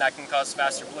more, and that can cause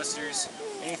faster blisters.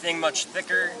 Anything much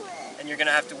thicker, and you're going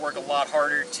to have to work a lot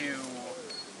harder to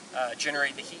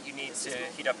generate the heat you need to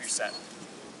heat up your set.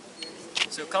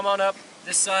 So come on up.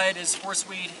 This side is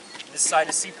horseweed. This side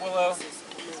is seep willow.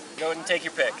 Go ahead and take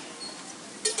your pick.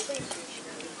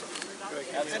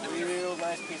 That's a real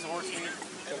nice piece of horseweed.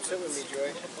 Come sit with me,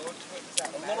 Joy.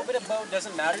 A little bit of bow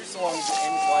doesn't matter so long as the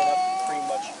ends line up pretty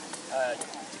much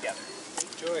together.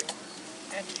 Joy.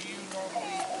 And do you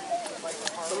normally like the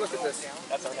So look at this.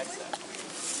 That's our next set.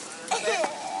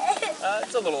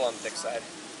 It's a little on the thick side.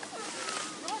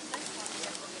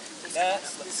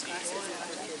 Let's see.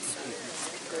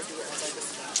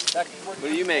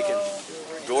 What are you making?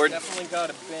 Gordon? Definitely got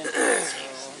a bend.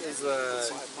 Is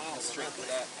Straight for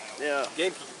that. Yeah.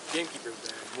 gamekeeper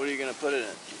there. What are you going to put in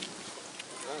it?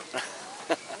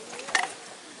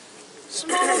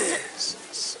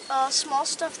 Small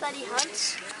stuff that he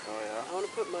hunts. Oh, yeah? I want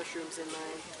to put mushrooms in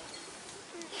mine.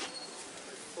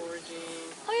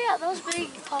 Foraging. Oh yeah, those big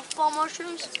puffball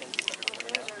mushrooms.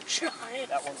 Giant.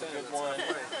 That one's a good one.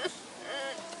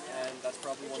 And that's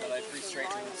probably one that I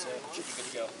pre-straightened, so it should be good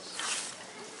to go.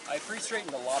 I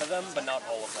pre-straightened a lot of them, but not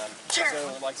all of them.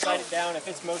 So like side it down, if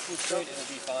it's mostly straight, it'll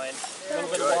be fine. A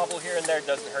little bit of wobble here and there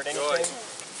doesn't hurt anything.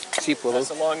 Seep willow.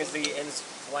 So long as the ends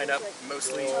line up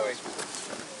mostly. You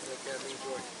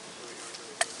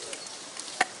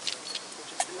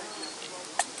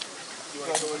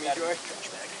want to go with me, Joy?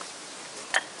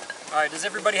 Alright, does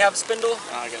everybody have a spindle?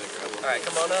 I got to grab one. Alright,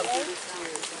 come on up.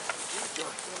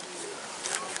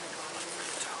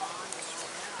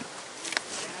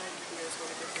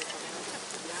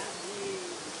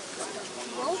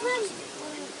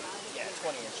 Yeah,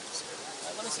 20 inches.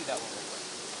 Let me see that one real quick.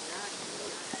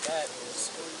 That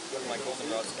is one of my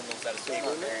goldenrod spindles that is still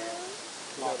not there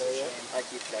yet. I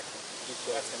keep checking.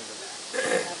 That's going to go back.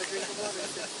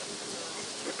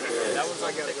 That one's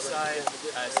on the thick side.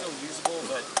 Still usable,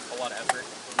 but a lot of effort.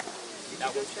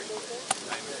 That one's pretty good.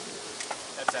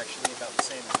 That's actually about the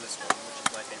same as this one, which is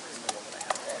my favorite spindle that I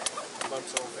have.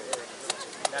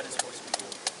 That is horse meat.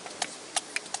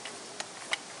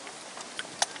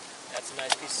 That's a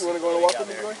nice piece of. You want to go on a walk with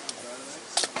me, Joy?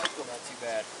 Not too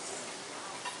bad.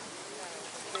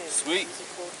 Sweet.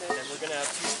 And then we're going to have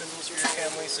 2 spindles for your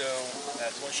family, so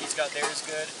the one she's got there is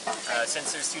good.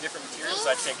 Since there's 2 different materials,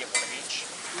 I'd say get one of each.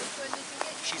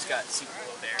 She's got seep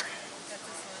willow there.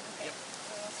 Yep.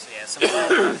 So yeah, some of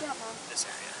this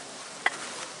area.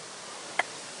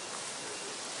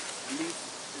 Leaf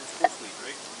is horseweed,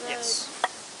 right? Yes.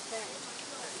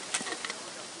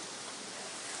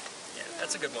 Yeah,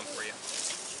 that's a good one for you.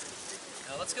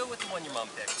 Now let's go with the one your mom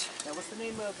picked. Now, what's the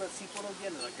name of seep willow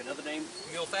again? Like another name?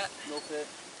 Mule fat. Mule fit.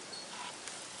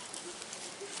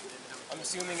 I'm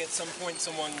assuming at some point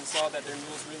someone saw that their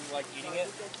mules really like eating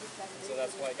it, so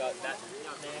that's why I got that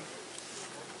name.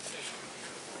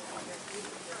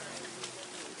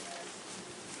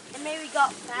 And maybe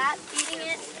got fat eating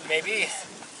it. Maybe.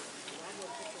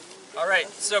 Alright,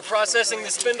 so processing the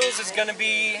spindles is going to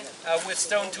be with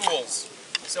stone tools.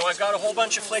 So I've got a whole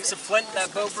bunch of flakes of flint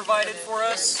that Bo provided for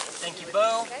us. Thank you,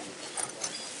 Bo.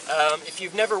 If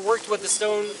you've never worked with a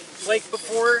stone flake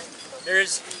before,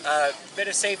 there's a bit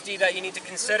of safety that you need to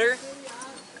consider.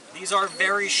 These are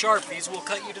very sharp. These will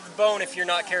cut you to the bone if you're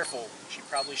not careful. You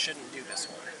probably shouldn't do this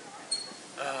one.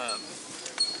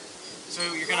 So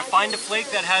you're going to find a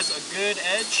flake that has a good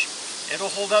edge. It'll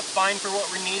hold up fine for what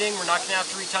we're needing. We're not going to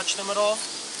have to retouch them at all.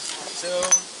 So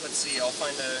let's see, I'll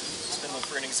find a spindle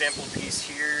for an example piece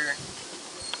here.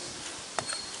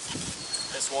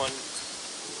 This one.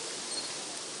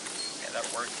 Yeah,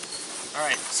 that'll work.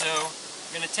 Alright, so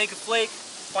I'm going to take a flake,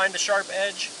 find a sharp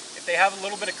edge. If they have a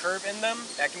little bit of curve in them,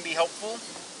 that can be helpful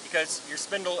because your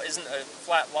spindle isn't a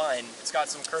flat line. It's got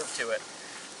some curve to it.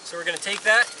 So we're going to take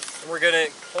that and we're going to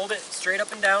hold it straight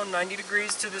up and down 90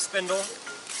 degrees to the spindle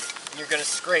and you're going to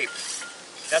scrape.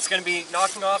 That's going to be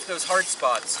knocking off those hard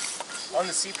spots. On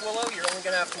the seep willow, you're only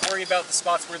going to have to worry about the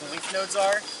spots where the leaf nodes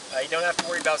are. You don't have to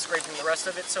worry about scraping the rest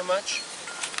of it so much.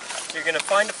 So you're going to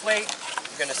find a flake,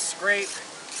 You're going to scrape,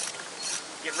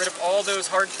 get rid of all those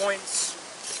hard points.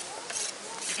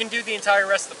 You can do the entire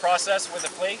rest of the process with a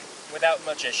flake without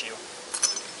much issue.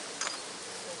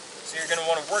 So you're going to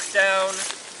want to work down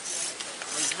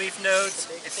these leaf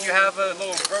nodes. If you have a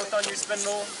little growth on your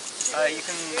spindle, you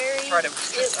can try to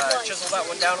chisel that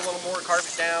one down a little more, carve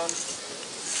it down.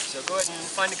 So go ahead and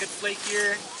find a good flake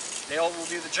here. They all will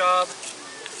do the job.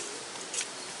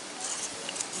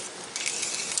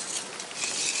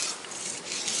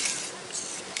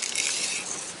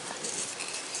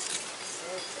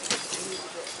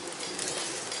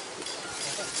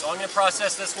 So I'm going to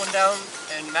process this one down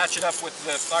and match it up with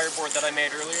the fireboard that I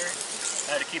made earlier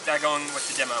to keep that going with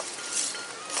the demo.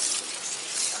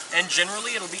 And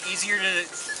generally it'll be easier to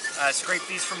scrape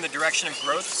these from the direction of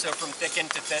growth, so from thick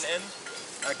end to thin end,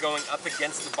 going up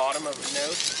against the bottom of the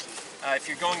node. If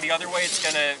you're going the other way, it's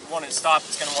going to want to stop,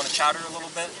 it's going to want to chatter a little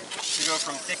bit. So go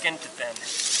from thick end to thin.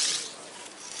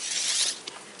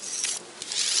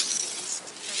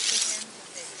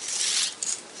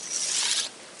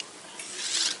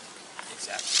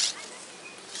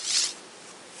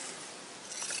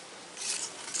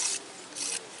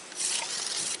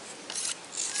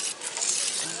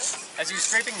 As you're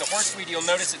scraping the horseweed, you'll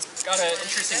notice it's got an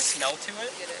interesting smell to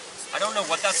it. I don't know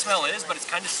what that smell is, but it's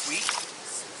kind of sweet.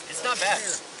 It's not bad.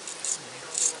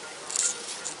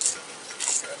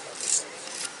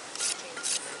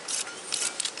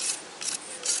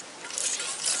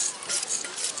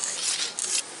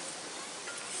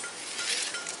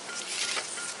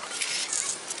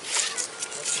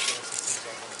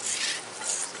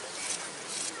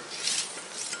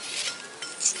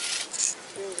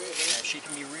 She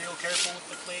can be real careful with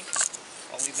the flake.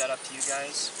 I'll leave that up to you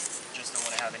guys. Just don't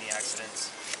want to have any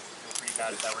accidents. Feel pretty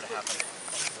bad if that were to happen.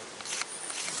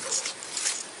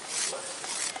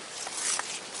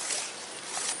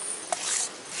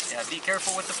 Yeah, be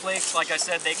careful with the flakes. Like I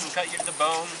said, they can cut you to the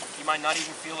bone. You might not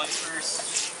even feel it at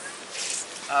first.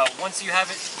 Once you have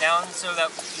it down so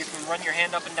that you can run your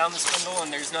hand up and down the spindle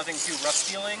and there's nothing too rough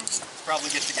feeling, it's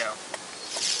probably good to go.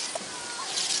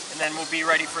 And then we'll be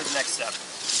ready for the next step.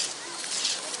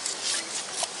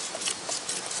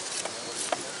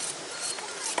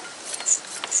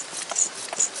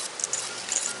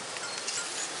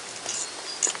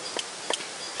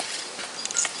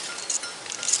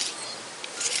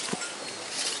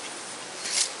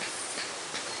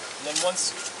 And then once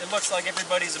it looks like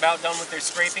everybody's about done with their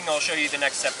scraping, I'll show you the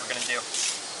next step we're going to do.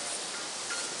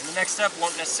 And the next step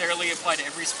won't necessarily apply to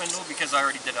every spindle because I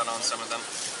already did that on some of them.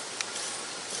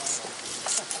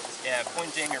 Yeah,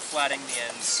 pointing or flatting the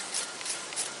ends.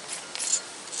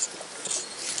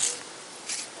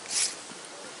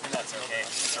 And that's okay.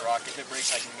 It's a rock. If it breaks,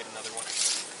 I can get another one.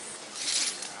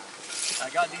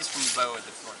 I got these from Bo at the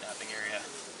floor napping area.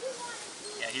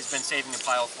 Yeah, he's been saving a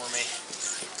pile for me.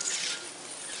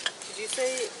 Did you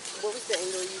say, what was the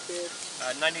angle you did?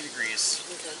 90 degrees.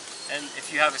 Okay. And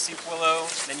if you have a seep willow,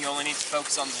 then you only need to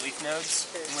focus on the leaf nodes,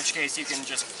 in which case you can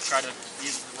just try to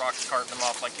use the rock to carve them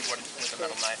off like you would with a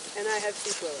metal knife. And I have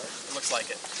seep willow. It looks like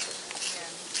it.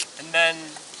 And then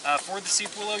for the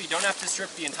seep willow, you don't have to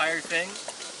strip the entire thing,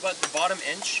 but the bottom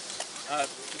inch,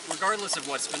 regardless of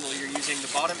what spindle you're using,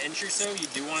 the bottom inch or so, you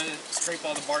do want to scrape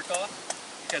all the bark off,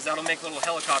 because that'll make little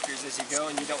helicopters as you go,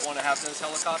 and you don't want to have those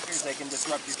helicopters. They can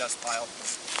disrupt your dust pile.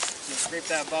 So scrape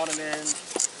that bottom end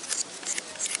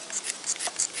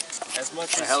as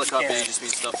much as helicopter, you can. you just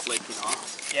mean stuff flaking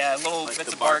off? Yeah, little like bits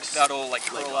the of bark barks that'll like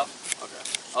curl up. Okay.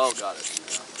 Oh, got it.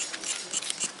 Yeah.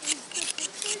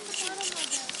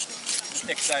 The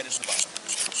thick side is the bottom.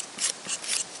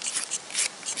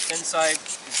 The thin side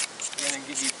is going to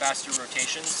give you faster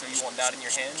rotation, so you want that in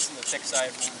your hands, and the thick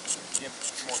side will give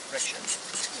more friction.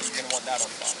 So you're going to want that on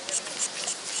the bottom.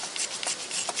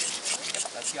 Yep,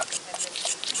 that's yucca. Yep.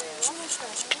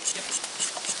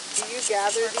 Do you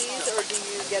gather these, or do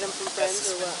you get them from friends,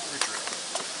 or what? Yeah.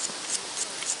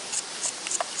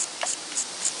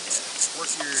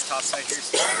 Work your top side here.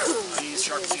 So these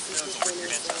sharp leaf nodes will work your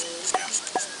hands out.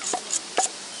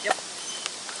 Yep.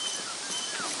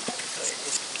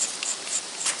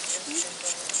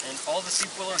 And all the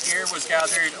seep willow here was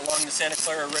gathered along the Santa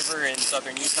Clara River in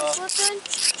southern Utah.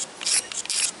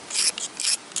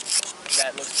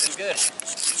 That looks pretty good.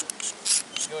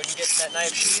 Go ahead and get that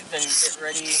knife sheathed and get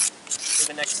ready for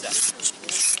the next step. It's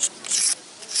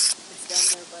down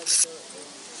there by the door.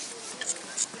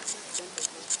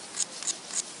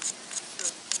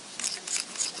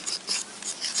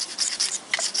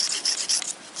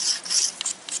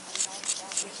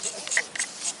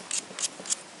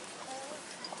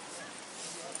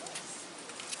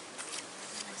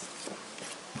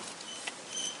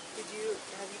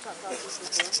 Have you taught classes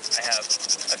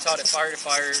taught at Fire to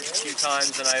Fire a few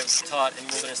times, and I've taught in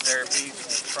wilderness therapy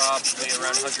probably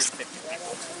around 150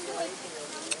 people.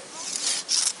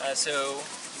 So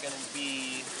you're going to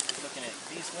be looking at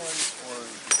these ones or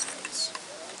these ones.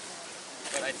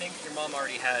 But I think your mom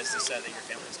already has the set that your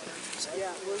family's going to be using.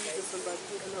 Yeah, we'll use this one, but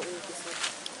I'm not with this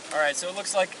one. Alright, so it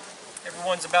looks like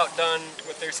everyone's about done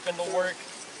with their spindle work.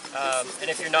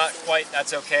 And if you're not quite,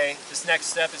 that's okay. This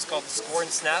next step is called the score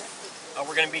and snap.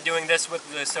 We're going to be doing this with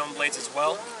the stone blades as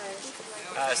well.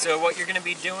 So what you're going to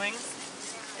be doing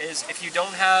is, if you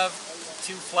don't have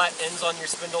two flat ends on your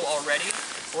spindle already,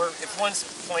 or if one's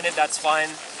pointed, that's fine,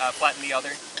 flatten the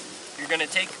other. You're going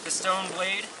to take the stone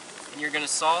blade and you're going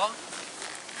to saw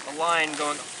a line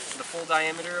going the full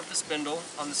diameter of the spindle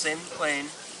on the same plane.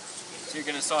 So you're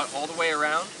going to saw it all the way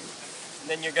around. And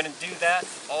then you're going to do that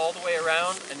all the way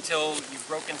around until you've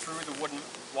broken through the wooden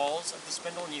walls of the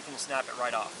spindle and you can snap it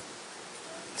right off.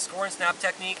 The score and snap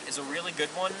technique is a really good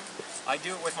one. I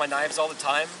do it with my knives all the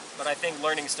time, but I think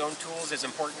learning stone tools is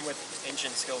important with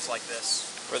ancient skills like this.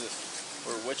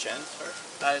 For which end?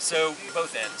 So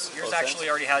both ends. Yours Both actually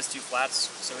already has two flats,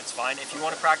 so it's fine. If you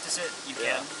want to practice it, you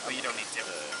can, but you don't need to.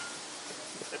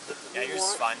 Yeah,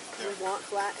 yours is fine. You want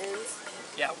flat ends?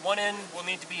 Yeah, one end will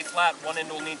need to be flat, one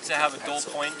end will need to have a dull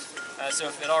point. So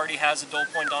if it already has a dull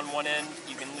point on one end,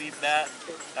 you can leave that.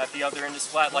 If the other end is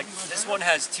flat, like this one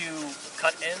has two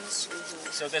cut ends,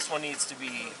 so this one needs to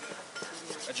be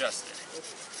adjusted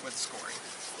with scoring.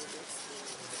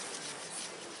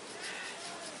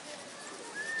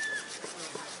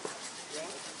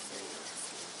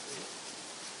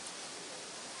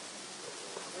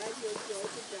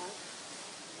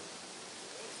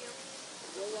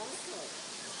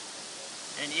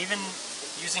 And even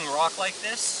using rock like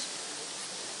this,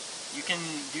 you can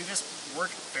do this work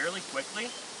fairly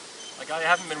quickly. Like, I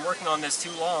haven't been working on this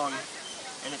too long,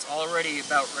 and it's already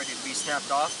about ready to be snapped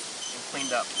off and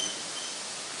cleaned up.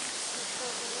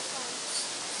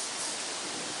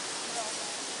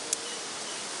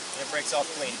 And it breaks off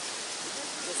clean.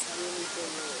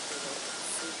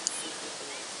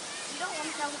 You don't want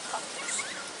to have a cup this.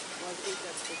 Well, I think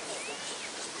that's good.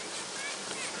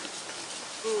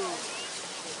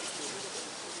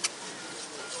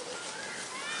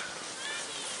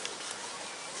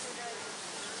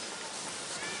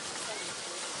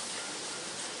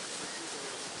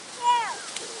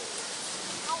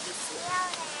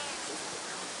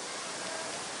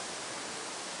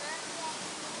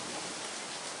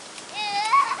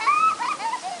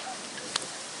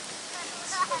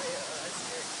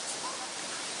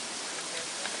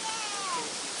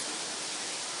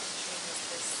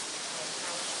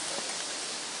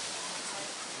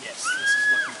 Yes, this is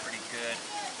looking pretty good.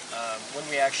 When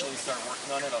we actually start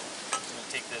working on it, I'm going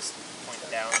to take this point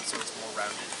down so it's more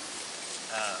rounded.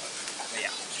 But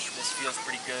yeah, this feels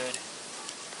pretty good.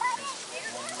 There's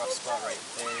one rough spot right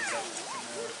there.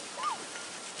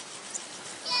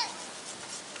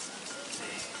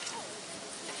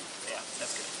 Yeah,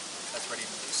 that's good. That's ready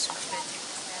to use.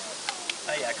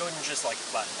 Yeah, go ahead and just like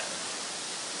flatten that.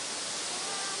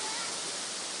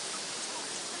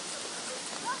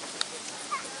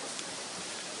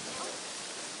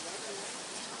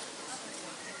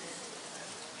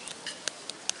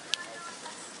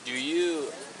 Do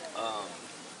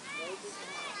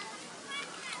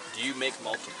you make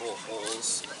multiple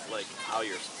holes, like how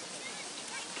your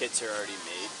kits are already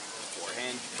made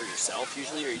beforehand for yourself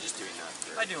usually, or are you just doing that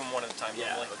for... I do them one at a time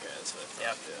normally. Okay, that's what I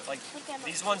Yeah, thought. like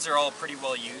these ones are all pretty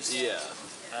well used. Yeah.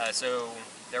 So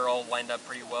they're all lined up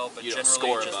pretty well, but You don't generally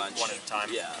score a just bunch. one at a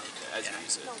time. Yeah, okay, as you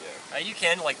use it, yeah. You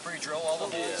can like pre-drill all the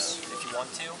holes if you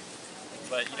want to,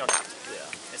 but you don't have to. Yeah.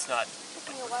 It's not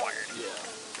required. Yeah.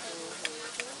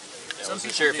 Some I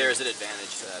wasn't people sure if do. there's an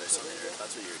advantage to that or something, or if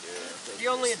that's what you were doing. The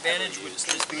only advantage would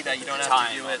just be that you don't have Time,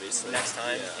 to do it obviously. next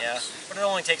time. Yeah. But it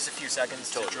only takes a few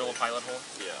seconds to Totally. drill a pilot hole,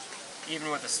 Yeah.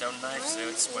 even with a stone knife, so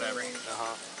it's whatever.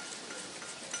 Uh-huh.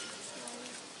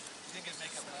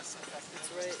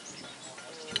 That's right.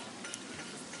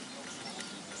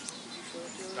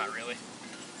 Not really.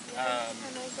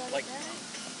 Like,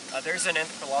 there's an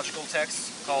anthropological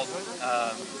text called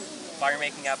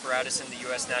Fire-Making Apparatus in the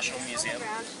U.S. National Museum.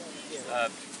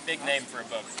 Big name for a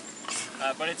book.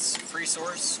 But it's free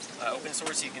source, open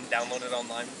source. You can download it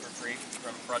online for free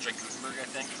from Project Gutenberg, I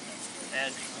think.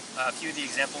 And a few of the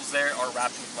examples there are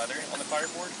wrapped with leather on the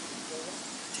fireboard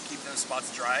to keep those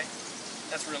spots dry.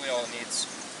 That's really all it needs.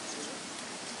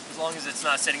 As long as it's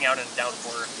not sitting out in a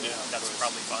downpour, that's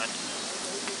probably fine.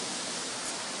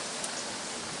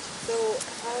 So,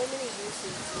 how many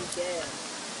uses do you get?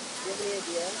 Do you have any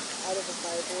idea out of a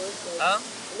fireboard? Like,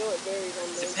 know it varies on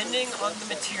the... Depending on the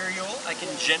material, I can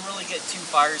generally get 2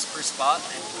 fires per spot.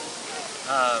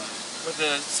 With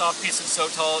a soft piece of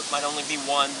sotol, it might only be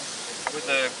 1. With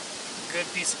a good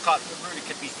piece of cottonwood root, it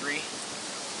could be 3.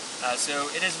 So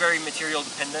it is very material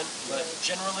dependent, but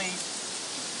generally,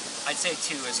 I'd say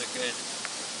 2 is a good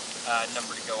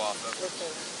number to go off of.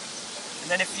 And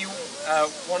then if you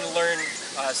want to learn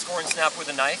score and snap with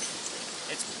a knife,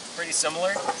 it's pretty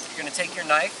similar. You're going to take your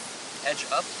knife, edge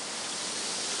up.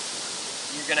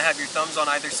 You're going to have your thumbs on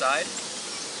either side.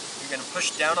 You're going to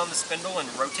push down on the spindle and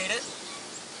rotate it.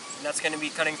 And that's going to be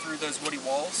cutting through those woody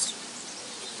walls.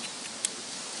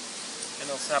 And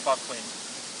it'll snap off clean.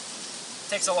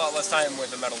 Takes a lot less time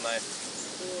with a metal knife.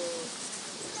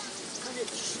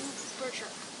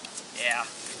 Yeah.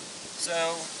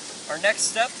 So, our next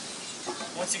step,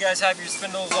 once you guys have your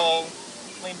spindles all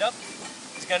cleaned up,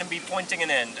 is going to be pointing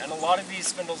an end. And a lot of these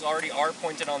spindles already are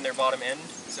pointed on their bottom end,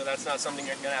 so that's not something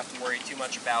you're going to have to worry too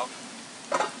much about.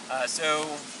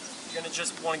 So, you're going to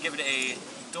just want to give it a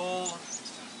dull,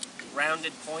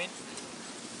 rounded point.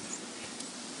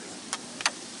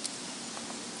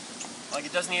 Like,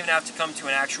 it doesn't even have to come to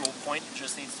an actual point, it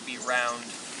just needs to be round,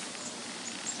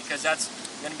 because that's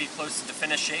going to be close to the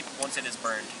finished shape once it is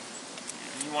burned.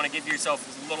 And you want to give yourself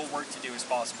as little work to do as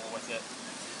possible with it.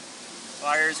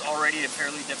 Fire is already a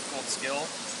fairly difficult skill,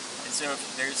 and so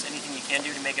if there's anything you can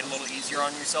do to make it a little easier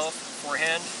on yourself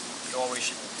beforehand, you always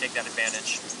should take that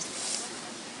advantage.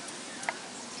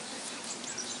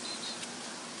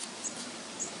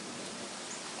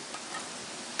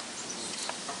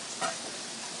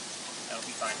 That'll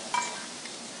be fine.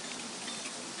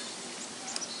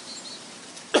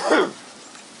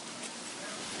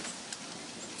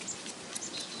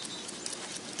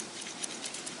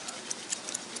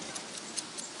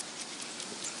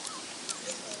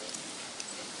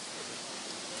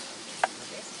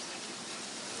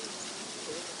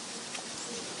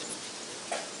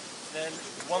 Then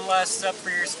one last step for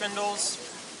your spindles.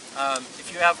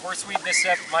 If you have horseweed, this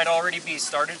step might already be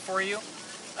started for you,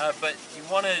 but you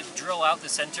want to drill out the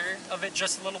center of it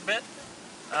just a little bit.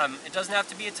 It doesn't have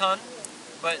to be a ton,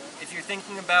 but if you're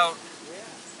thinking about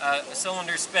a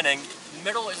cylinder spinning, the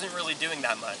middle isn't really doing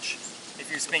that much if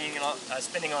you're spinning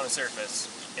on a surface.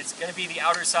 It's going to be the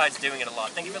outer sides doing it a lot.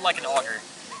 Think of it like an auger.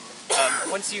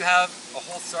 Once you have a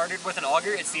hole started with an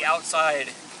auger, it's the outside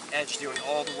edge doing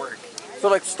all the work. So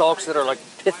like stalks that are like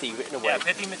pithy in a way. Yeah,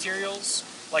 pithy materials.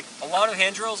 Like, a lot of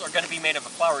hand drills are going to be made of a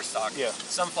flower stalk. Yeah.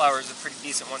 Sunflower is a pretty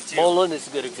decent one too. Mullein is a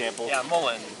good example. Yeah,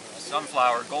 mullein,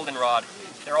 sunflower, goldenrod.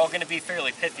 They're all going to be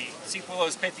fairly pithy. Sea willow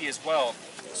is pithy as well.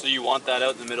 So you want that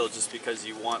out in the middle just because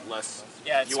you want less.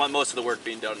 Yeah, you want most of the work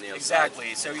being done on the outside.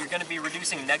 Exactly. So you're going to be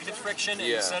reducing negative friction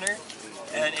in the center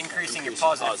and increasing your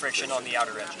positive friction on the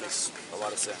outer edges. Makes a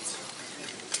lot of sense.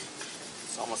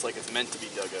 It's almost like it's meant to be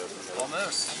dug out in the middle.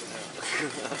 Almost.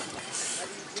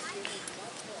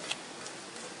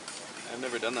 I've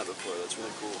never done that before. That's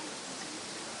really cool.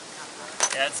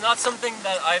 Yeah, it's not something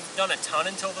that I've done a ton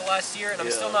until the last year, and I'm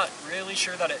still not really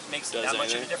sure that it makes that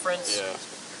much of a difference. Yeah.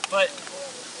 But,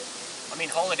 I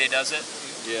mean, Holiday does it.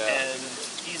 Yeah. And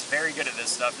he's very good at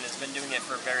this stuff, and has been doing it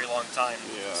for a very long time.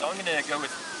 Yeah. So I'm going to go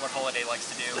with what Holiday likes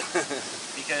to do,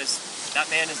 because that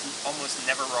man is almost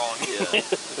never wrong. Yeah.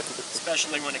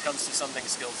 Especially when it comes to something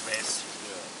skills-based.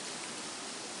 Yeah.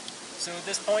 So at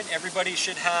this point, everybody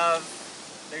should have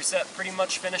their set pretty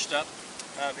much finished up.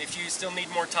 If you still need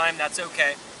more time, that's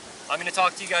okay. I'm going to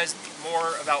talk to you guys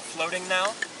more about floating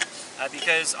now,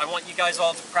 because I want you guys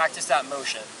all to practice that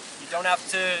motion. You don't have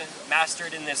to master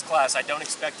it in this class. I don't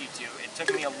expect you to. It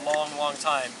took me a long, long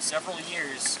time, several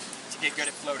years, to get good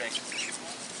at floating.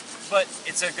 But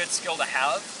it's a good skill to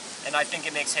have, and I think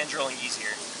it makes hand drilling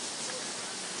easier.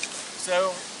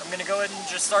 So I'm going to go ahead and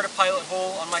just start a pilot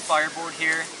hole on my fireboard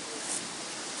here.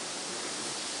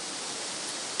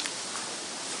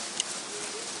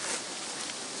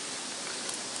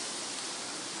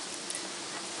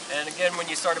 And again, when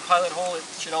you start a pilot hole, it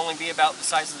should only be about the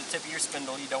size of the tip of your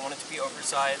spindle. You don't want it to be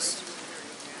oversized,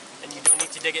 and you don't need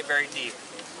to dig it very deep.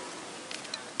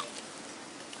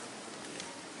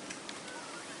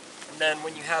 And then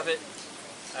when you have it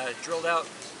drilled out,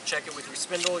 check it with your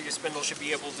spindle. Your spindle should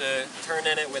be able to turn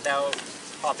in it without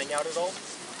popping out at all.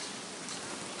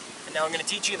 And now I'm going to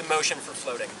teach you the motion for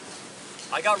floating.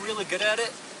 I got really good at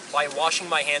it by washing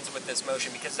my hands with this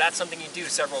motion, because that's something you do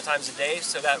several times a day,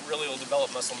 so that really will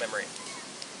develop muscle memory.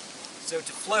 So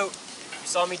to float, you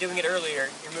saw me doing it earlier,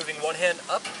 you're moving one hand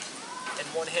up and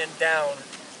one hand down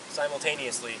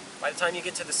simultaneously. By the time you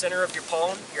get to the center of your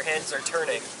palm, your hands are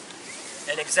turning.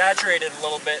 And exaggerate it a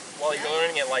little bit while you're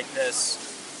learning it like this,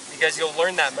 because you'll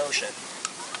learn that motion.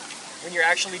 when you're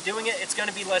actually doing it, it's going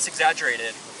to be less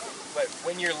exaggerated. But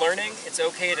when you're learning, it's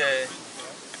okay to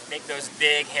make those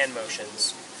big hand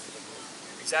motions.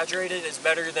 Exaggerated is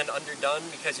better than underdone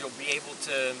because you'll be able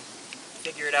to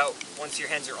figure it out once your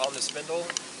hands are on the spindle,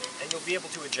 and you'll be able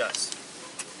to adjust.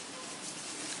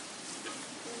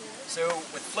 So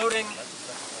with floating,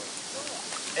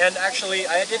 and actually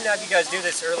I didn't have you guys do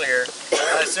this earlier,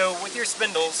 so with your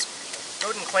spindles, go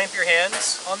ahead and clamp your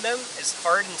hands on them as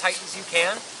hard and tight as you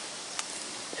can,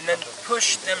 and then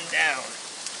push them down.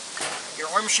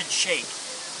 Your arm should shake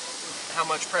how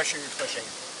much pressure you're pushing.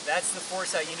 That's the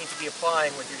force that you need to be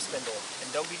applying with your spindle.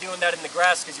 And don't be doing that in the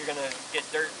grass because you're going to get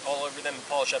dirt all over them and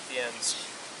polish up the ends.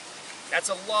 That's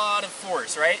a lot of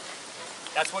force, right?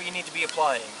 That's what you need to be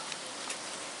applying.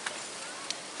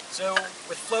 So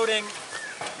with floating,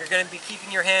 you're going to be keeping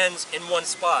your hands in one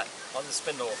spot on the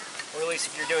spindle. Or at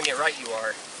least if you're doing it right, you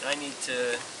are. And I need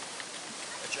to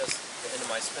adjust the end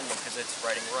of my spindle because it's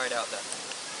riding right out that way.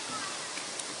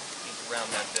 Need to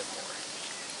round that a bit more.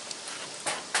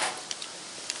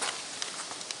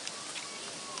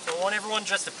 So I want everyone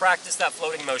just to practice that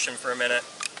floating motion for a minute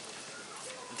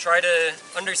and try to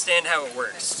understand how it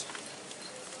works.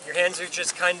 Your hands are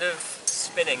just kind of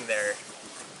spinning there.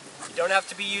 You don't have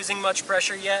to be using much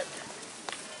pressure yet.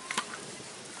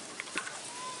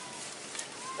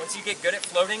 Once you get good at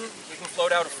floating, you can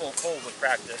float out a full pole with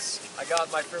practice. I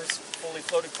got my first fully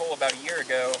floated pole about a year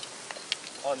ago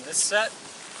on this set,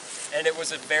 and it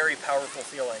was a very powerful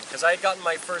feeling because I had gotten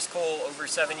my first pole over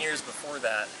 7 years before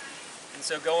that. And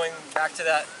so going back to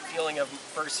that feeling of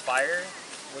first fire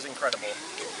was incredible.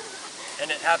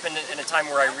 And it happened in a time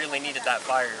where I really needed that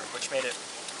fire, which made it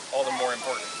all the more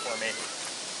important for me.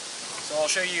 So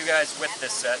I'll show you guys with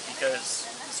this set because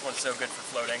this one's so good for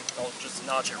floating. I'll just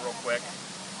notch it real quick.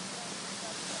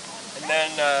 And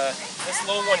then this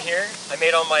little one here, I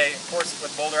made on my course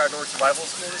with Boulder Outdoor Survival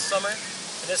School this summer.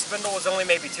 And this spindle was only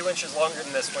maybe 2 inches longer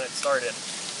than this when it started.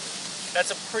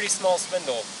 That's a pretty small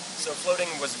spindle. So floating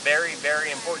was very,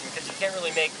 very important because you can't really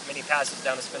make many passes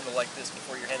down a spindle like this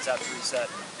before your hands have to reset.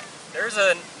 There's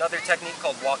another technique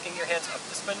called walking your hands up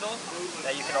the spindle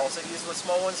that you can also use with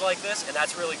small ones like this, and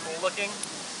that's really cool looking.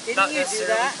 Not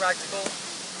necessarily practical.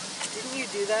 Didn't you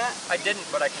do that? I didn't,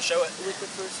 but I can show it. With the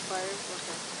first fire?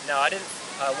 Okay. No, I didn't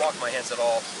walk my hands at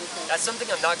all. Okay. That's something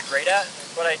I'm not great at,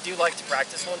 but I do like to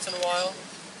practice once in a while.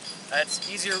 It's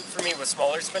easier for me with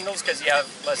smaller spindles because you have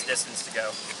less distance to go.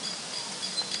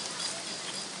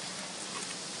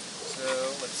 So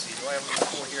let's see, do I have a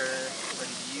tool here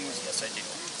ready to use? Yes, I do.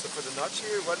 So for the notch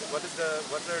here, what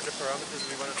are the parameters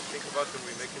we want to think about when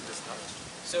we're making this notch?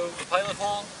 So the pilot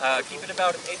hole, keep it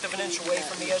about 1/8 of an inch away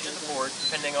from the edge of the board,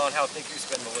 depending on how thick your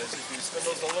spindle is. If your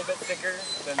spindle's a little bit thicker,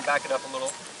 then back it up a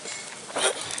little.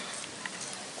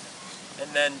 And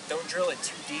then don't drill it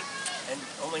too deep, and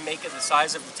only make it the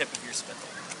size of the tip of your spindle.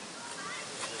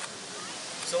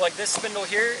 So like this spindle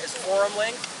here is forearm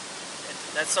length.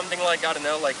 That's something like, I don't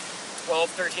know, like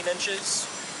 12, 13 inches.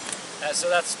 So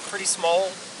that's pretty small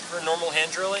for normal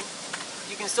hand drilling.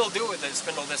 You can still do it with a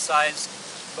spindle this size,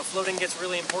 but floating gets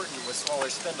really important with smaller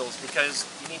spindles because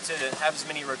you need to have as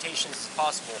many rotations as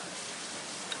possible.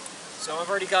 So I've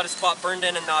already got a spot burned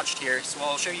in and notched here, so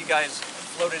I'll show you guys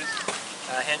floated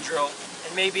hand drill,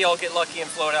 and maybe I'll get lucky and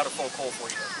float out a full pole for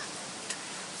you.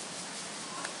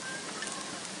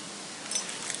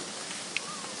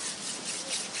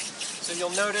 So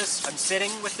you'll notice I'm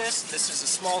sitting with this. This is a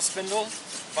small spindle.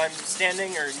 If I'm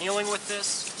standing or kneeling with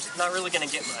this, I'm not really going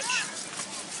to get much.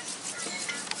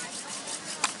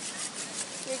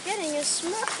 You're getting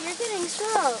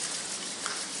slow.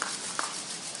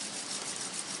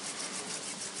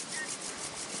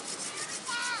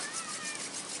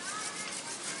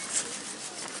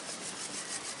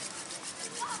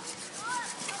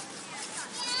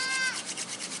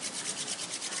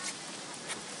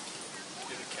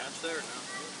 Did it catch there or no?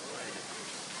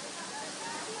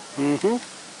 Mm-hmm.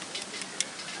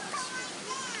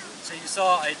 So you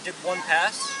saw I did one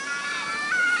pass,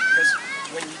 because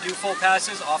when you do full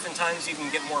passes, oftentimes you can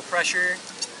get more pressure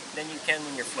than you can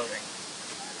when you're floating.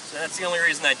 So that's the only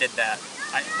reason I did that.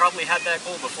 I probably had that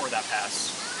goal before that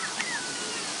pass.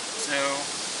 So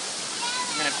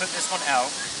I'm going to put this one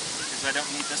out, because I don't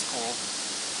need this pole.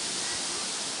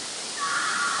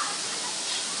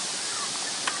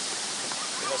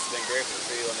 It must have been great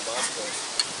for you on the boss course.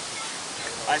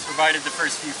 I provided the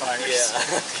first few fires. Yeah, I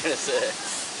was going to say.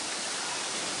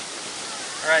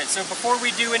 Alright, so before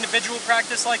we do individual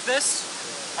practice like this,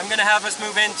 I'm going to have us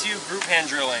move into group hand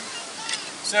drilling.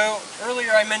 So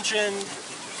earlier I mentioned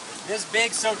this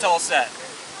big Sotal set.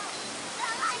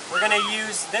 We're going to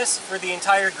use this for the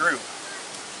entire group.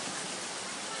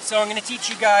 So I'm going to teach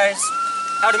you guys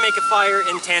how to make a fire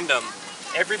in tandem.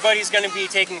 Everybody's going to be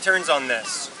taking turns on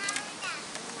this.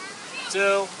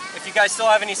 So if you guys still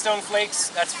have any stone flakes,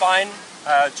 that's fine.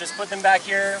 Just put them back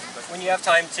here when you have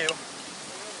time to.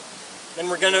 Then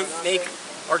we're going to make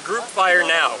our group fire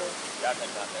now.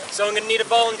 So I'm going to need a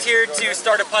volunteer to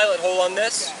start a pilot hole on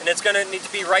this, and it's going to need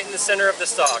to be right in the center of the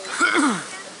stalk.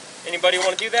 Anybody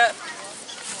want to do that?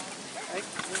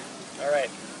 Alright,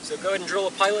 so go ahead and drill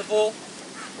a pilot hole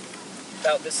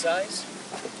about this size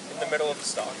in the middle of the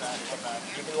stalk.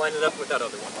 You can line it up with that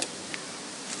other one.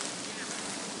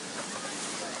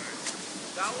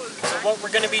 So what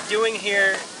we're going to be doing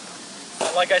here,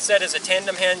 like I said, is a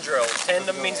tandem hand drill.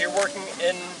 Tandem means you're working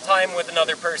in time with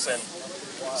another person.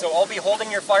 So I'll be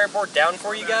holding your fireboard down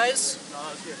for you guys,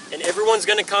 and everyone's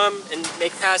going to come and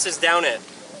make passes down it.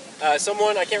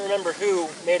 Someone, I can't remember who,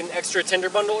 made an extra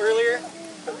tinder bundle earlier.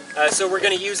 So we're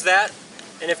going to use that,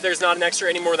 and if there's not an extra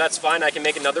anymore, that's fine. I can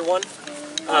make another one.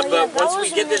 But once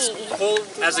we get this hole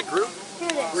as a group,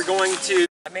 we're going to...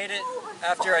 I made it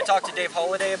after I talked to Dave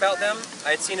Holiday about them.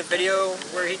 I had seen a video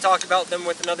where he talked about them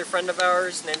with another friend of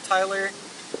ours named Tyler.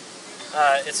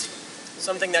 It's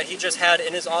something that he just had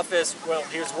in his office while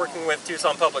he was working with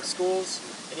Tucson Public Schools,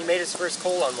 and he made his first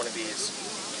coal on one of these.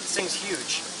 This thing's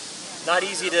huge. Not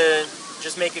easy to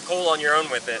just make a coal on your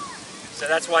own with it. So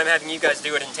that's why I'm having you guys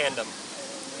do it in tandem.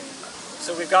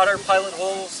 So we've got our pilot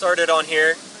hole started on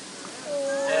here,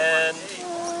 and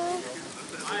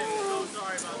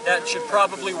that should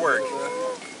probably work.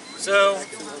 So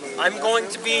I'm going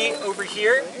to be over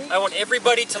here. I want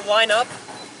everybody to line up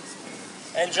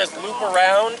and just loop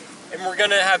around, and we're going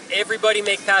to have everybody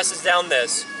make passes down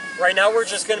this. Right now we're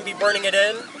just going to be burning it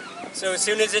in, so as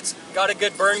soon as it's got a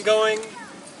good burn going,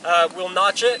 we'll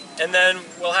notch it, and then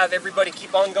we'll have everybody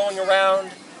keep on going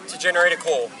around to generate a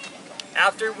coal.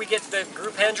 After we get the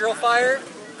group hand drill fire,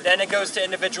 then it goes to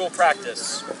individual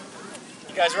practice.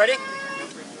 You guys ready?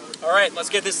 Alright, let's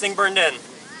get this thing burned in.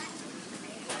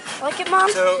 Like it, Mom?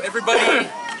 So everybody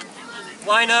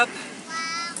line up.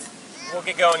 We'll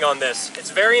get going on this.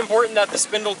 It's very important that the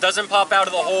spindle doesn't pop out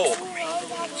of the hole.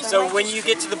 So when you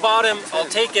get to the bottom, I'll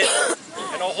take it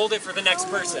and I'll hold it for the next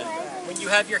person. When you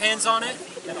have your hands on it,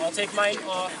 then I'll take mine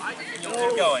off and you'll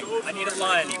keep going. I need a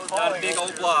line, not a big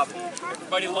old blob.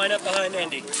 Everybody line up behind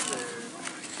Andy.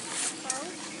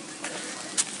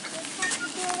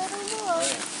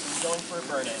 Alright, going for a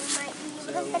burn in.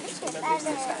 So just remember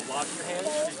to lock your hands,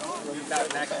 from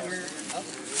back here, up,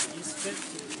 use the fit,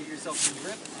 give yourself some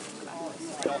grip.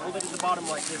 And I'll hold it at the bottom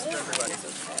like this for everybody.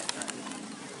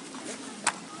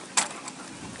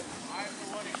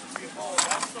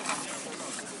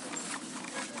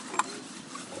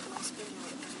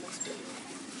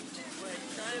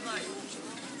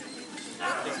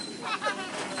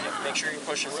 Make sure you're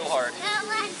pushing real hard.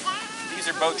 These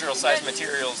are boat drill size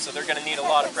materials, so they're going to need a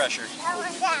lot of pressure.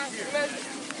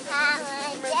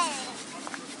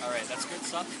 Alright, that's good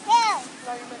stuff.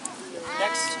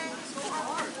 Next.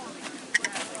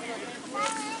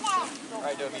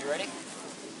 Alright, Dobie, you ready?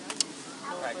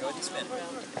 Alright, go ahead and spin.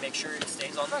 Make sure it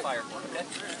stays on the fire board, okay?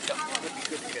 Go.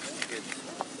 Good.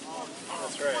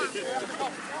 That's right.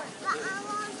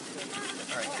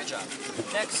 Alright, good job.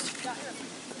 Next.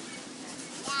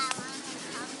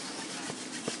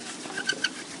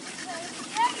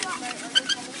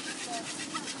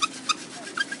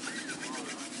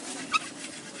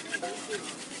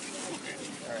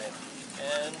 Alright,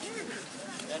 and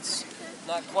that's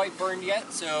not quite burned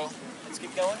yet, so let's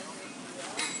get going.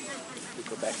 We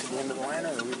go back to the end of the line, or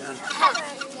are we done?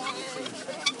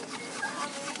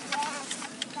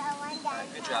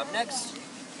 Alright, good job. Next.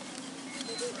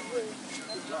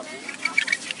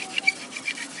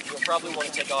 You'll probably want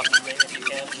to take off your ring if you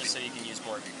can, just so you can use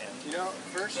more of your hand. You know,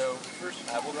 first we'll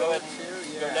go ahead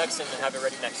and go next and have it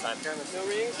ready next time. No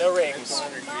rings? No rings.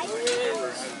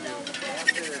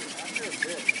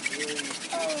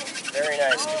 Very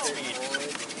nice, good speed.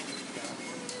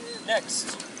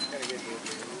 Next.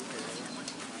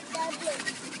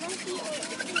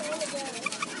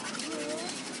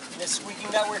 This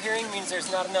squeaking that we're hearing means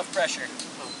there's not enough pressure.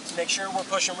 So make sure we're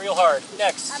pushing real hard.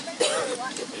 Next.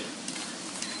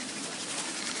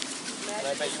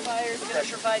 Fire's gonna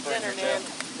provide dinner, man.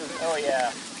 Oh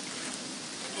yeah.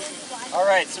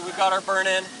 Alright, so we've got our burn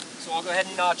in, so I'll go ahead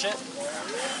and notch it.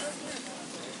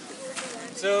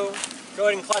 So go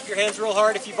ahead and clap your hands real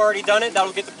hard if you've already done it.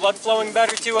 That'll get the blood flowing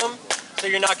better to them, so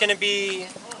you're not going to be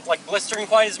like blistering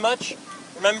quite as much.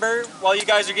 Remember, while you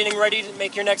guys are getting ready to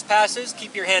make your next passes,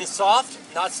 keep your hands soft,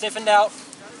 not stiffened out.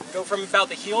 Go from about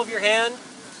the heel of your hand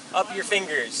up your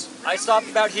fingers. I stopped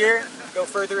about here. Go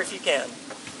further if you can.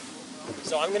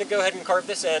 So I'm going to go ahead and carve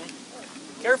this in.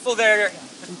 Careful there.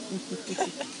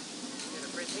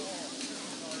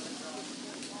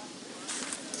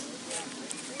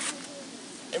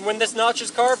 And when this notch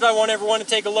is carved, I want everyone to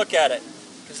take a look at it,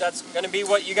 because that's going to be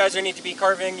what you guys are need to be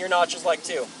carving your notches like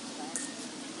too.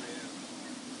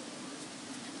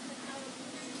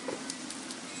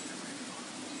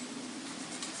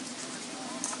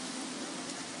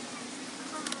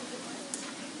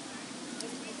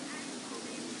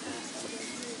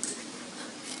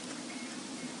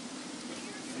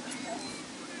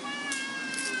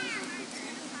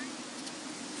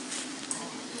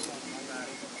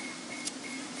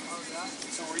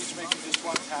 So we're each making just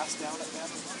one pass down at them?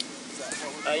 Is that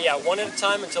what we're Yeah, one at a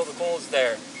time until the coal is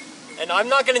there. And I'm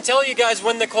not going to tell you guys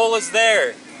when the coal is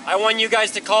there. I want you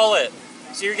guys to call it.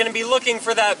 So you're going to be looking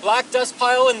for that black dust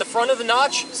pile in the front of the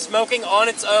notch, smoking on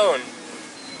its own.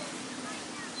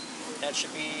 That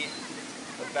should be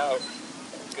about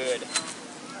good.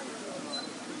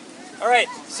 Alright,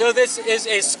 so this is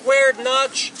a squared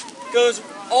notch, goes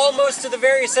almost to the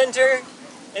very center,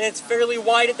 and it's fairly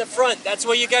wide at the front. That's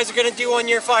what you guys are going to do on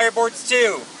your fireboards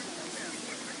too.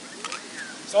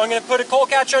 So I'm going to put a coal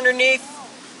catch underneath,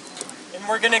 and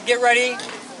we're going to get ready,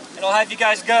 and I'll have you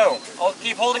guys go. I'll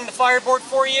keep holding the fireboard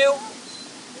for you,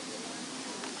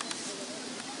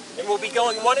 and we'll be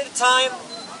going one at a time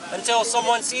until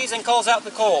someone sees and calls out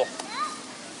the coal.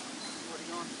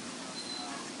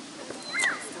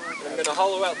 I'm going to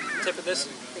hollow out the tip of this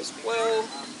as well.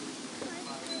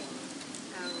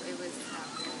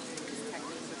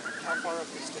 How far up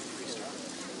is stick do we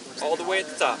start? All the way at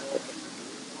the top.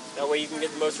 That way you can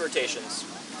get the most rotations.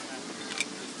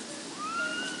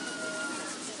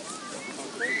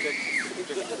 Good,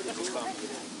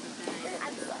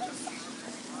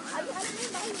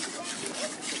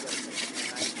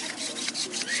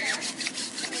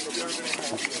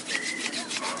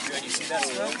 you see that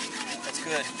smoke? That's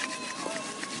good.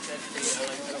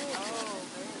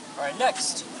 Alright,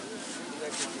 next.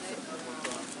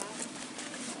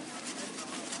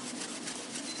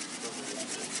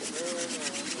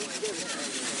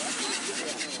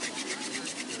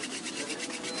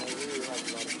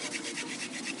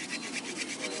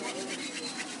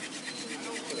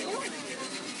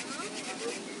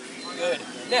 Good.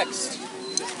 Next.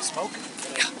 Smoke?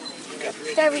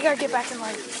 Dad, we gotta get back in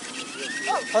line.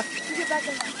 Oh, huh? We get back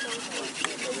in line.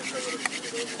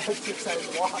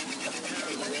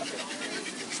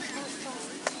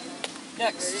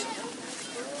 Next.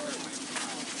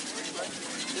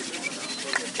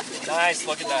 Nice,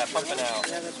 look at that, pumping out.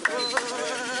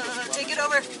 Take it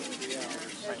over.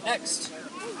 Alright, next.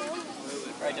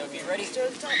 Alright, Doug, you ready?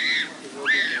 Alright,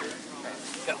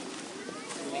 go.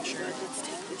 Make sure you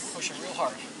push it real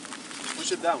hard.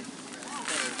 push it down?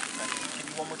 Give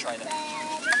you one more try then.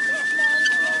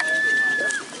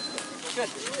 Good.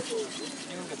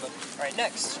 Doing good, bud. Alright,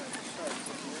 next.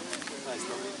 Nice,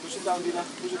 lovely. Push it down, Dina.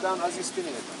 Push it down as you're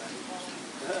spinning it.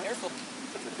 Careful.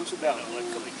 Push it down. Here,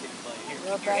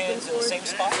 keep your hands in the same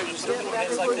spot. Just put your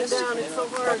hands like this, and then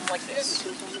rub them like this.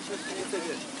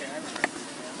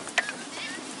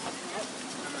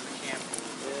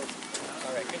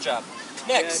 Alright, good job.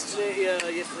 Next.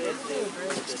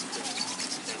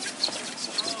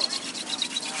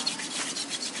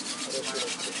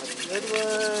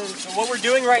 So what we're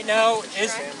doing right now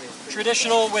is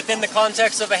traditional within the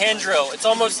context of a hand drill. It's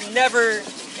almost never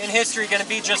in history going to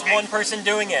be just one person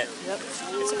doing it.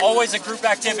 It's always a group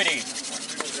activity.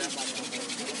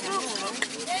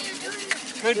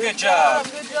 Good job.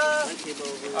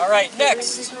 All right,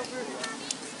 next. All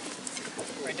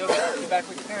right, Doga, go back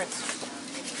with your parents.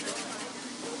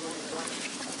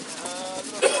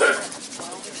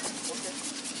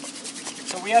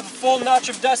 So we have a full notch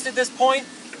of dust at this point,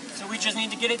 so we just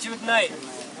need to get it to ignite.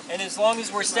 And as long as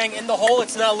we're staying in the hole,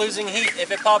 it's not losing heat.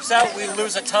 If it pops out, we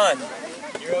lose a ton.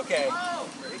 You're okay.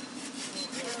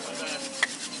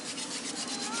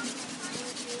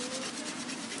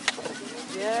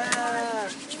 Yeah.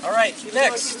 All right,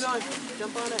 next. Keep going.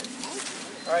 Jump on it.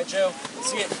 All right, Joe, let's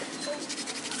see it.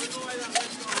 What are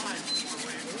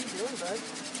you doing, bud?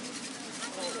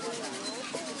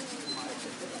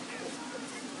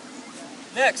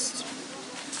 Next.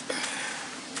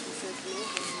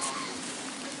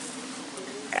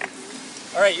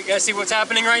 All right, you guys see what's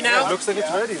happening right now? Looks like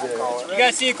it's ready there. You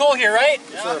guys see a coal here, right?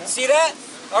 Yeah. See that?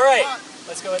 All right,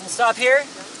 let's go ahead and stop here.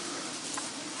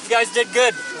 You guys did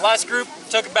good. The last group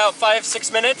took about 5-6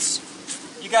 minutes.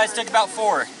 You guys took about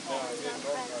 4.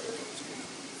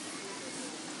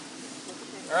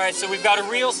 All right, so we've got a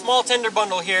real small tinder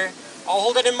bundle here. I'll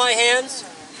hold it in my hands.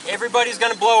 Everybody's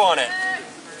gonna blow on it.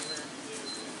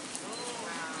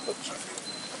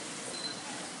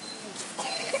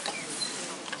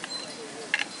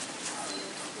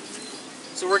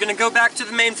 So we're gonna go back to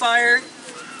the main fire.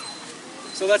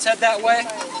 So let's head that way.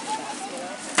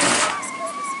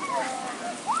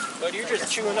 But you're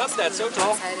just chewing up that so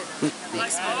tall. Side of the big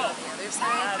spoon on the other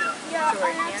side. Yeah, So we're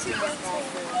I have to handing go a small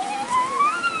spoon.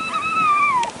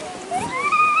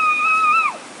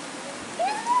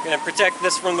 Gonna protect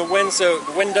this from the wind so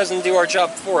the wind doesn't do our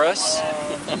job for us.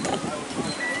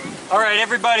 All right,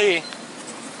 everybody.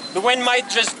 The wind might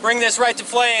just bring this right to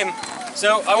flame.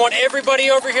 So I want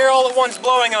everybody over here all at once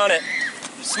blowing on it.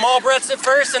 Small breaths at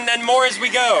first and then more as we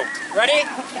go. Ready?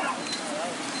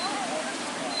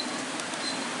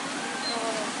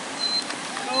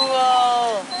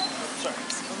 Cool. Sorry.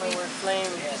 Oh my word, flame.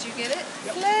 Did you get it?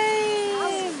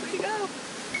 Flame! Where'd you go?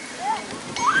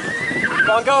 Keep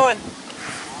on going.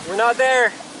 We're not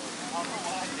there.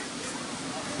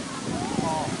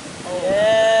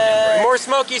 Yeah. The more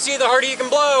smoke you see, the harder you can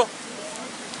blow.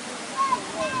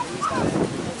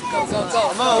 Go, go,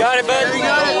 go. Got it, bud?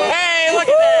 Hey, look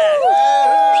at that!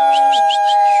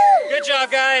 Good job,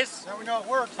 guys. Now we know it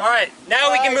works. All right,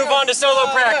 now we can move on to solo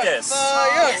practice.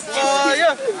 Fire!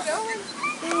 Fire!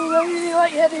 Ooh, let me see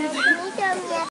what you had to do.